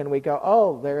we go,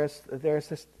 oh, there's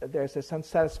this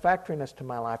unsatisfactoriness to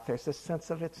my life. There's this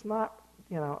sense of it's not,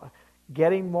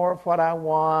 getting more of what I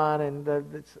want,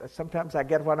 and sometimes I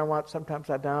get what I want, sometimes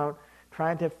I don't.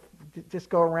 Trying to just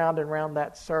go around and around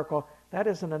that circle, that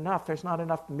isn't enough. There's not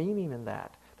enough meaning in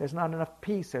that. There's not enough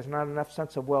peace. There's not enough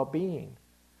sense of well-being.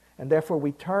 And therefore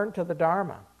we turn to the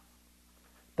Dharma.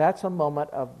 That's a moment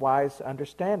of wise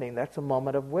understanding. That's a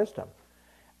moment of wisdom.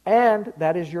 And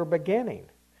that is your beginning.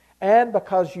 And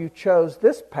because you chose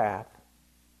this path,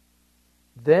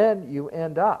 then you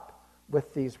end up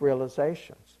with these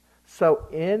realizations. So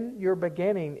in your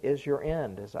beginning is your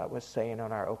end, as I was saying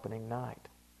on our opening night.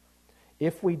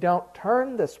 If we don't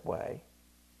turn this way,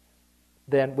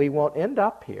 then we won't end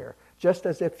up here. Just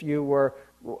as if you were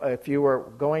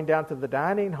going down to the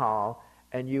dining hall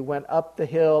and you went up the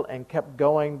hill and kept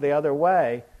going the other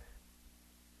way,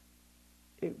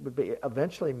 it would be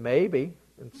eventually, maybe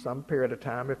in some period of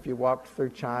time, if you walked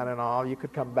through China and all, you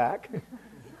could come back.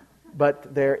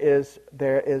 But there is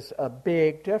a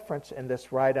big difference in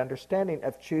this right understanding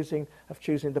of choosing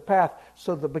the path.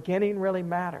 So the beginning really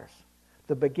matters.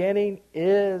 The beginning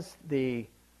has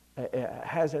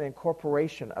an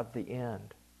incorporation of the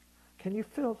end. Can you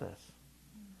feel this?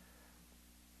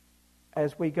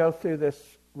 As we go through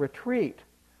this retreat,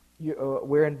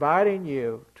 we're inviting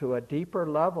you to a deeper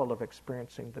level of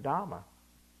experiencing the Dhamma.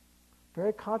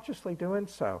 Very consciously doing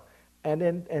so. And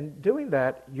in doing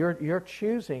that, you're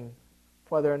choosing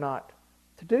whether or not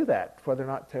to do that, whether or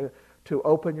not to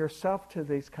open yourself to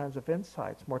these kinds of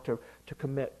insights, more to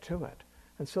commit to it.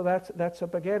 And so that's a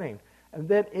beginning. And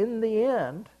then in the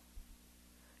end,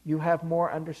 you have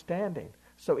more understanding.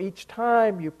 So each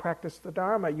time you practice the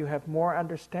Dharma, you have more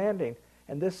understanding.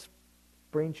 And this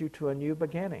brings you to a new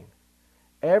beginning.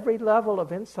 Every level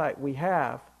of insight we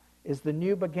have is the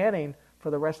new beginning for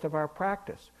the rest of our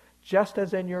practice. Just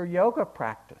as in your yoga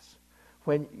practice,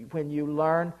 when you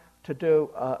learn to do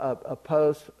a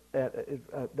pose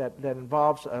that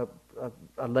involves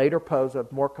a later pose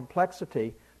of more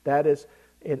complexity, that is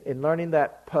in learning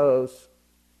that pose,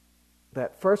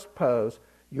 that first pose,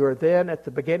 you're then at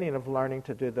the beginning of learning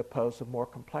to do the pose of more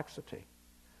complexity.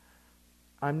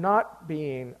 I'm not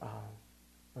being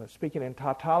speaking in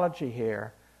tautology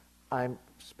here. I'm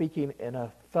speaking in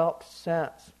a felt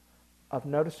sense of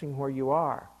noticing where you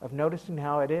are, of noticing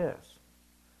how it is.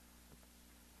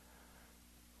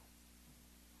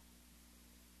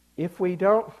 If we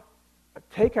don't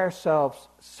take ourselves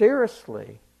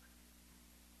seriously,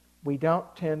 we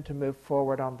don't tend to move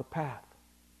forward on the path.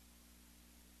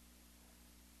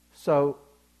 So,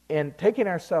 in taking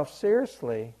ourselves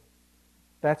seriously,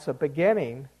 that's a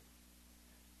beginning,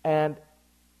 and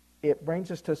it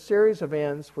brings us to a series of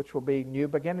ends, which will be new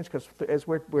beginnings, because as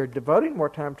we're devoting more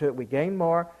time to it, we gain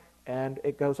more, and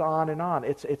it goes on and on.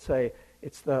 It's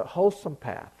the wholesome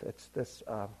path.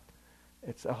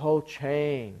 It's a whole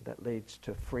chain that leads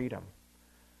to freedom.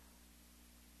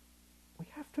 We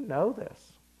have to know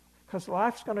this, because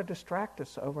life's going to distract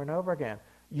us over and over again.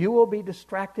 You will be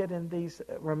distracted in these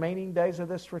remaining days of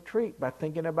this retreat by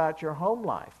thinking about your home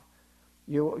life.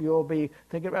 You'll be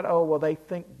thinking about, oh, well, they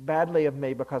think badly of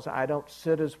me because I don't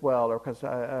sit as well, or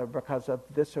because of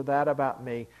this or that about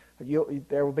me.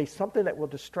 There will be something that will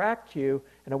distract you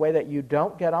in a way that you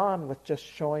don't get on with just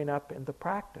showing up in the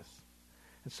practice.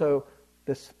 And so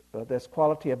this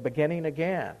quality of beginning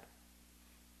again.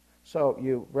 So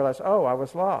you realize, oh, I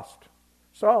was lost.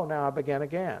 So now I begin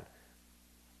again.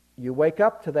 You wake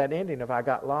up to that ending of I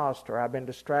got lost, or I've been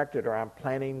distracted, or I'm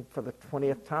planning for the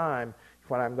 20th time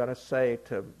what I'm going to say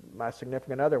to my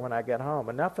significant other when I get home.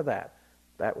 Enough of that.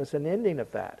 That was an ending of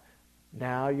that.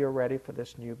 Now you're ready for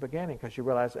this new beginning because you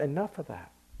realize enough of that.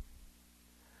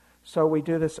 So we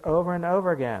do this over and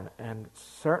over again, and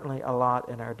certainly a lot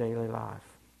in our daily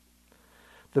life.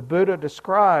 The Buddha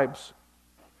describes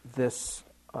this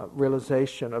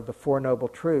realization of the Four Noble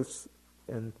Truths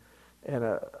in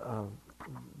a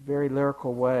very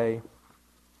lyrical way.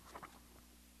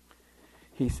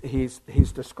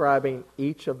 He's describing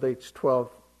each of these 12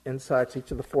 insights,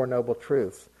 each of the Four Noble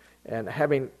Truths. And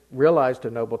having realized a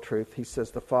noble truth, he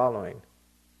says the following.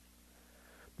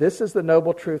 This is the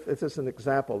noble truth. This is an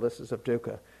example. This is of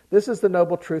dukkha. This is the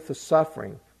noble truth of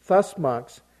suffering. Thus,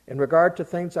 monks, in regard to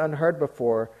things unheard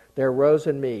before, there arose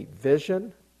in me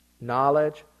vision,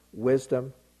 knowledge,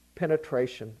 wisdom,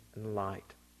 penetration, and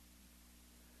light.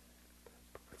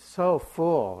 It's so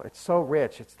full. It's so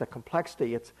rich. It's the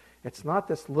complexity. It's not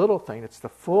this little thing. It's the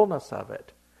fullness of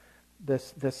it.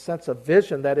 This sense of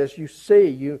vision, that is, you see.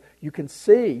 You can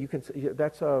see.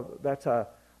 That's a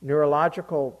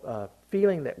neurological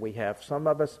feeling that we have. Some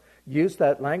of us use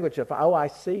that language of, oh, I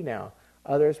see now.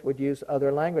 Others would use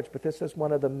other language, but this is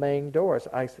one of the main doors.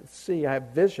 I see, I have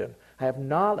vision, I have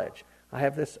knowledge, I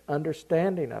have this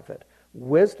understanding of it.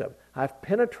 Wisdom, I've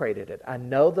penetrated it. I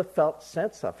know the felt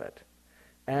sense of it.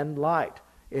 And light,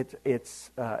 it's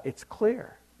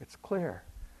clear. It's clear.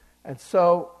 And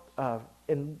so,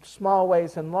 in small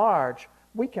ways and large,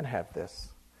 we can have this.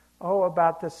 Oh,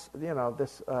 about this,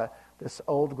 this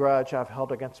old grudge I've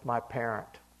held against my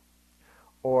parent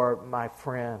or my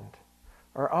friend.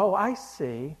 Or, oh, I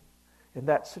see in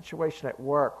that situation at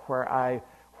work where I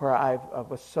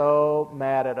was so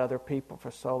mad at other people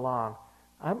for so long,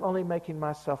 I'm only making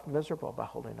myself miserable by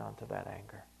holding on to that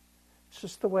anger. It's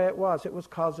just the way it was. It was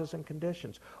causes and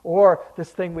conditions. Or this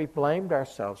thing we blamed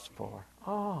ourselves for.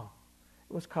 Oh,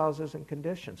 it was causes and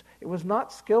conditions. It was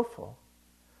not skillful,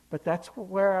 but that's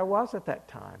where I was at that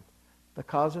time. The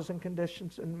causes and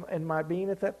conditions in my being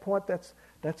at that point, that's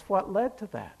what led to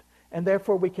that. And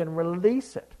therefore we can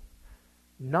release it.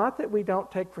 Not that we don't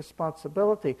take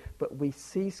responsibility, but we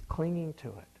cease clinging to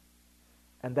it.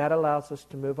 And that allows us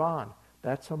to move on.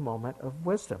 That's a moment of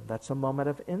wisdom. That's a moment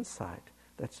of insight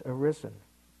that's arisen.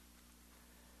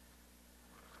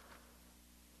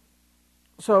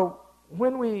 So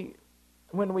when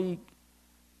we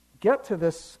get to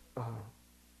this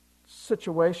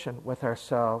situation with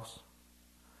ourselves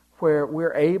where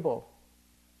we're able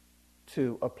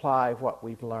to apply what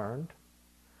we've learned,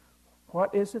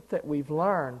 what is it that we've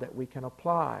learned that we can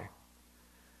apply?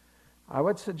 I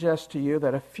would suggest to you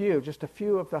that just a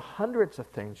few of the hundreds of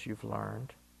things you've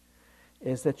learned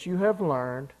is that you have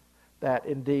learned that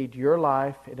indeed your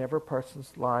life, in every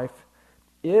person's life,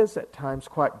 is at times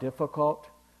quite difficult,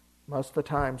 most of the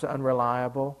times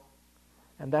unreliable,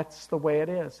 and that's the way it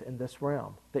is in this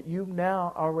realm. That you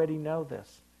now already know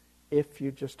this, if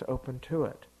you just open to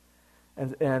it.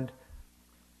 And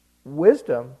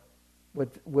wisdom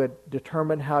would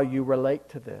determine how you relate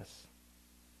to this.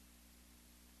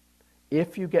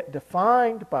 If you get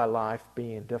defined by life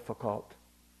being difficult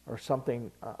or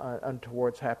something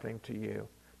untoward's happening to you,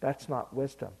 that's not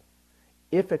wisdom.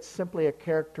 if it's simply a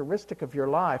characteristic of your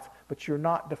life, but you're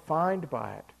not defined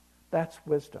by it, that's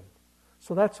wisdom.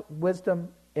 So that's wisdom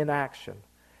in action.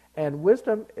 And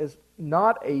wisdom is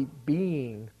not a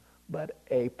being, but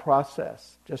a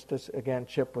process. Just as, again,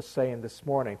 Chip was saying this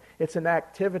morning. It's an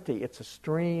activity. It's a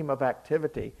stream of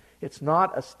activity. It's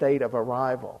not a state of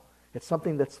arrival. It's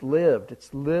something that's lived.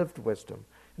 It's lived wisdom.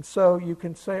 And so you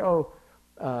can say,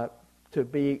 to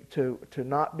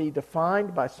not be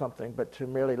defined by something, but to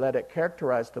merely let it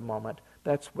characterize the moment,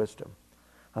 that's wisdom.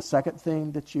 A second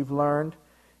thing that you've learned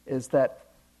is that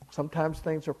sometimes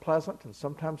things are pleasant and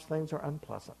sometimes things are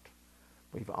unpleasant.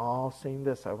 We've all seen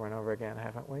this over and over again,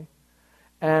 haven't we?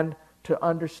 And to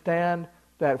understand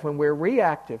that when we're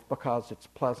reactive because it's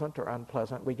pleasant or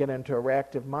unpleasant, we get into a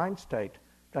reactive mind state.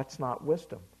 That's not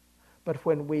wisdom. But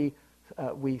when we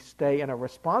stay in a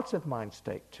responsive mind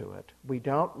state to it, we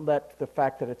don't let the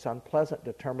fact that it's unpleasant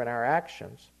determine our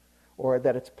actions, or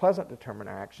that it's pleasant determine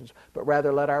our actions, but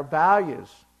rather let our values,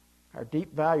 our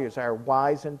deep values, our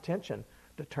wise intention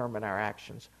determine our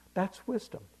actions. That's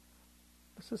wisdom.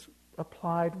 This is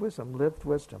applied wisdom, lived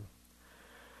wisdom.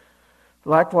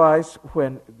 Likewise,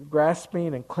 when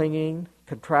grasping and clinging,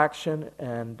 contraction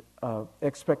and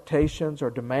expectations or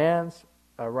demands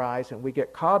arise and we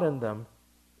get caught in them,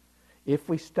 if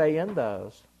we stay in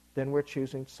those, then we're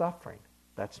choosing suffering.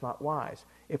 That's not wise.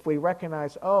 If we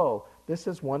recognize, this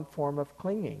is one form of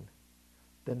clinging,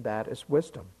 then that is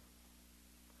wisdom.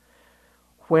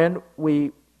 When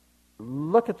we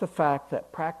look at the fact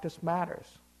that practice matters,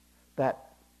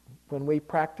 that when we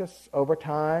practice over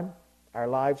time, our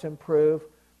lives improve,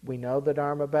 we know the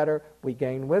Dharma better, we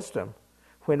gain wisdom.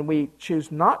 When we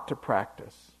choose not to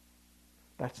practice,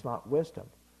 that's not wisdom.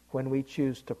 When we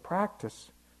choose to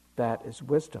practice, that is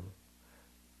wisdom.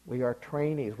 We are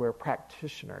trainees, we're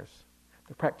practitioners.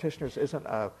 The practitioners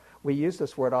we use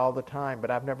this word all the time,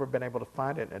 but I've never been able to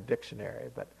find it in a dictionary,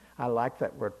 but I like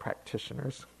that word,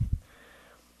 practitioners.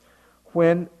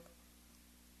 When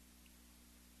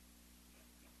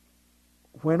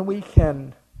we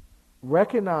can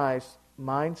recognize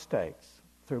mind states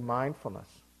through mindfulness,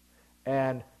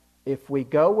 and if we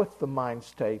go with the mind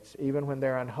states even when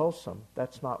they're unwholesome,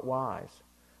 that's not wise.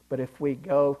 But if we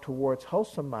go towards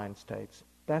wholesome mind states,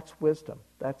 that's wisdom.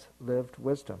 That's lived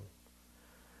wisdom.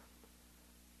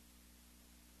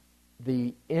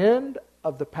 The end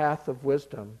of the path of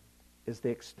wisdom is the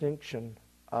extinction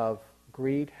of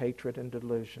greed, hatred, and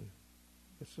delusion.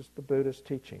 This is the Buddha's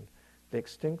teaching. The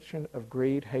extinction of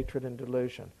greed, hatred, and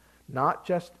delusion. Not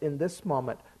just in this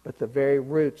moment, but the very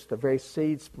roots, the very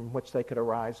seeds from which they could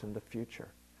arise in the future.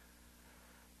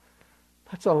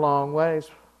 That's a long ways,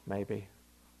 maybe.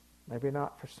 Maybe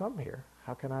not for some here.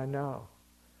 How can I know?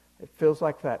 It feels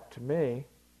like that to me,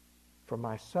 for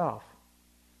myself.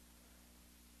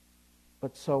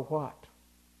 But so what?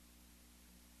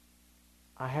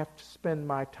 I have to spend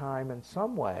my time in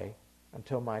some way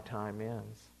until my time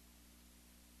ends.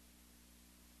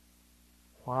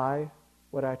 Why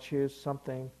would I choose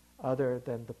something other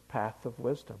than the path of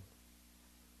wisdom?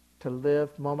 To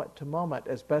live moment to moment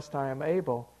as best I am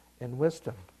able in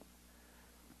wisdom.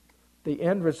 The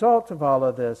end result of all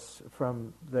of this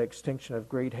from the extinction of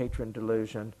greed, hatred, and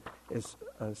delusion is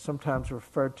sometimes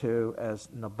referred to as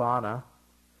nibbana,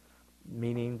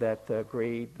 meaning that the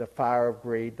fire of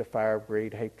greed,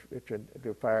 hatred,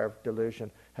 the fire of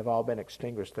delusion have all been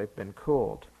extinguished. They've been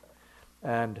cooled.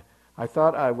 And I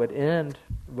thought I would end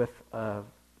with a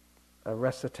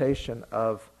recitation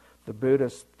of the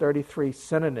Buddha's 33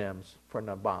 synonyms for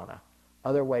nibbana,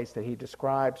 other ways that he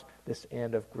describes this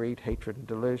end of greed, hatred, and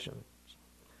delusion.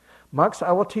 Monks,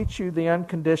 I will teach you the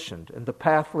unconditioned and the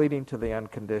path leading to the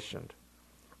unconditioned.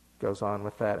 Goes on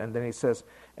with that. And then he says,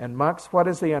 and monks, what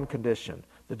is the unconditioned?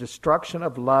 The destruction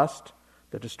of lust,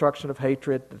 the destruction of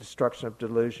hatred, the destruction of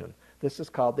delusion. This is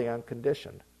called the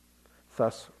unconditioned.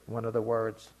 Thus, one of the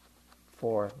words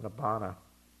for nibbana,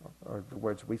 or the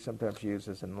words we sometimes use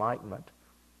as enlightenment.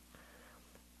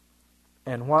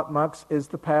 And what, monks, is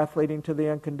the path leading to the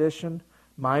unconditioned?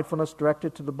 Mindfulness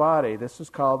directed to the body. This is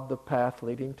called the path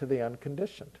leading to the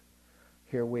unconditioned.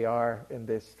 Here we are in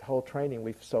this whole training,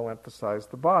 we've so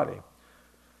emphasized the body.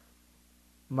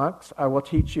 Monks, I will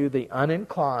teach you the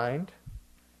uninclined,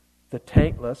 the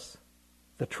taintless,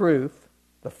 the truth,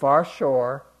 the far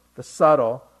shore, the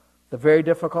subtle, the very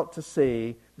difficult to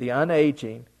see, the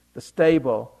unaging, the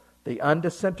stable, the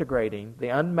undisintegrating, the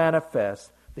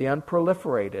unmanifest, the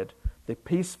unproliferated, the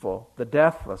peaceful, the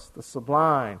deathless, the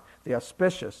sublime, the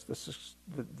auspicious,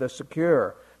 the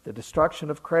secure, the destruction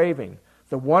of craving,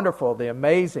 the wonderful, the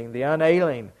amazing, the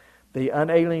unalien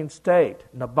state,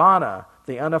 nibbana,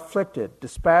 the unafflicted,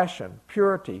 dispassion,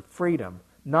 purity, freedom,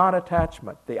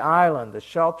 Non-attachment, the island, the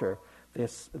shelter,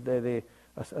 the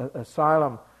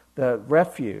asylum, the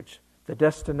refuge, the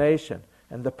destination,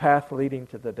 and the path leading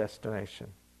to the destination.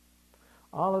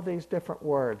 All of these different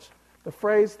words. The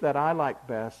phrase that I like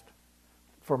best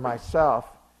for myself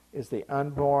is the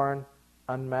unborn,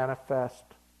 unmanifest,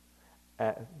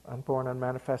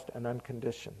 and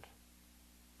unconditioned.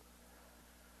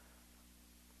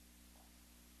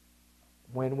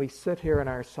 When we sit here in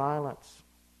our silence,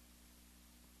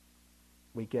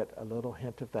 we get a little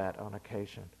hint of that on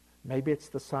occasion. Maybe it's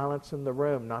the silence in the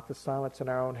room, not the silence in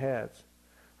our own heads.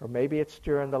 Or maybe it's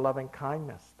during the loving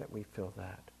kindness that we feel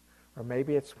that. Or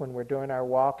maybe it's when we're doing our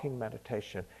walking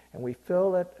meditation and we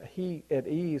feel at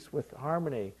ease with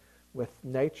harmony with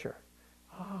nature.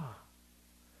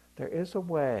 There is a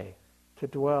way to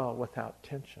dwell without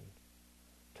tension,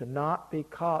 to not be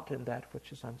caught in that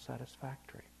which is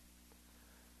unsatisfactory.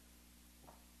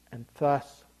 And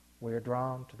thus, we are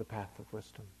drawn to the path of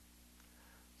wisdom.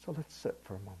 So let's sit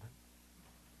for a moment.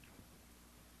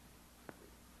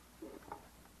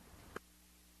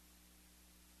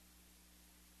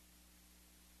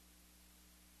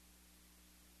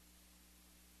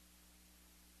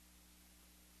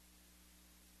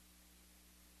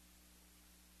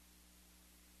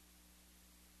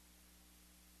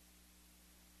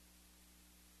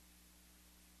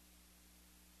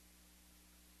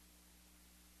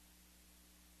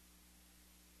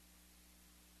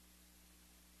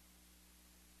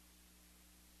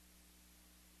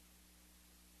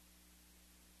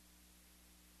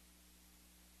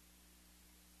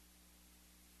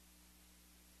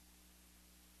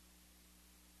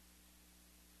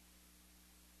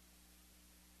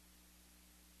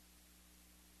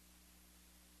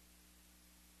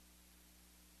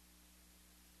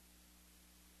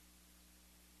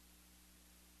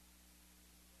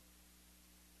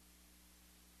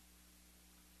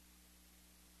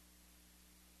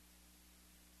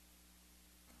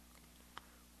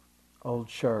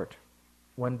 Old shirt.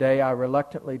 One day I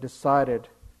reluctantly decided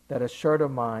that a shirt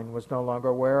of mine was no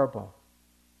longer wearable.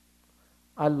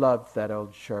 I loved that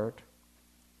old shirt.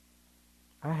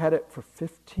 I had it for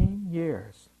 15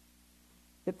 years.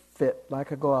 It fit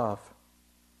like a glove.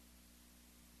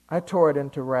 I tore it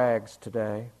into rags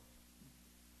today.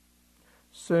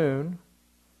 Soon,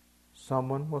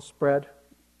 someone will spread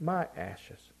my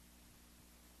ashes.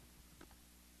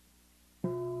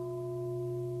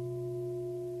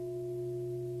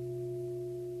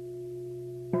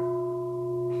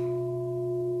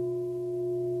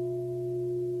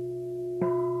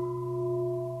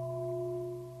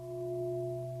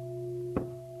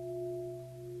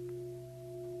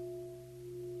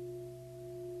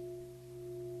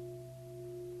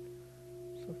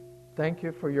 Thank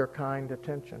you for your kind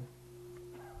attention.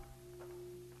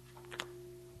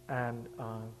 And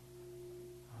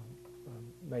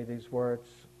may these words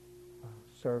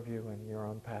serve you in your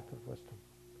own path of wisdom.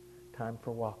 Time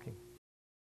for walking.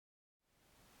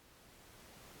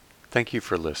 Thank you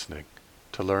for listening.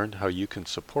 To learn how you can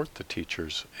support the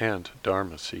teachers and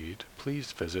Dharma Seed,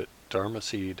 please visit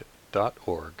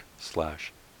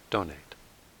dharmaseed.org/donate.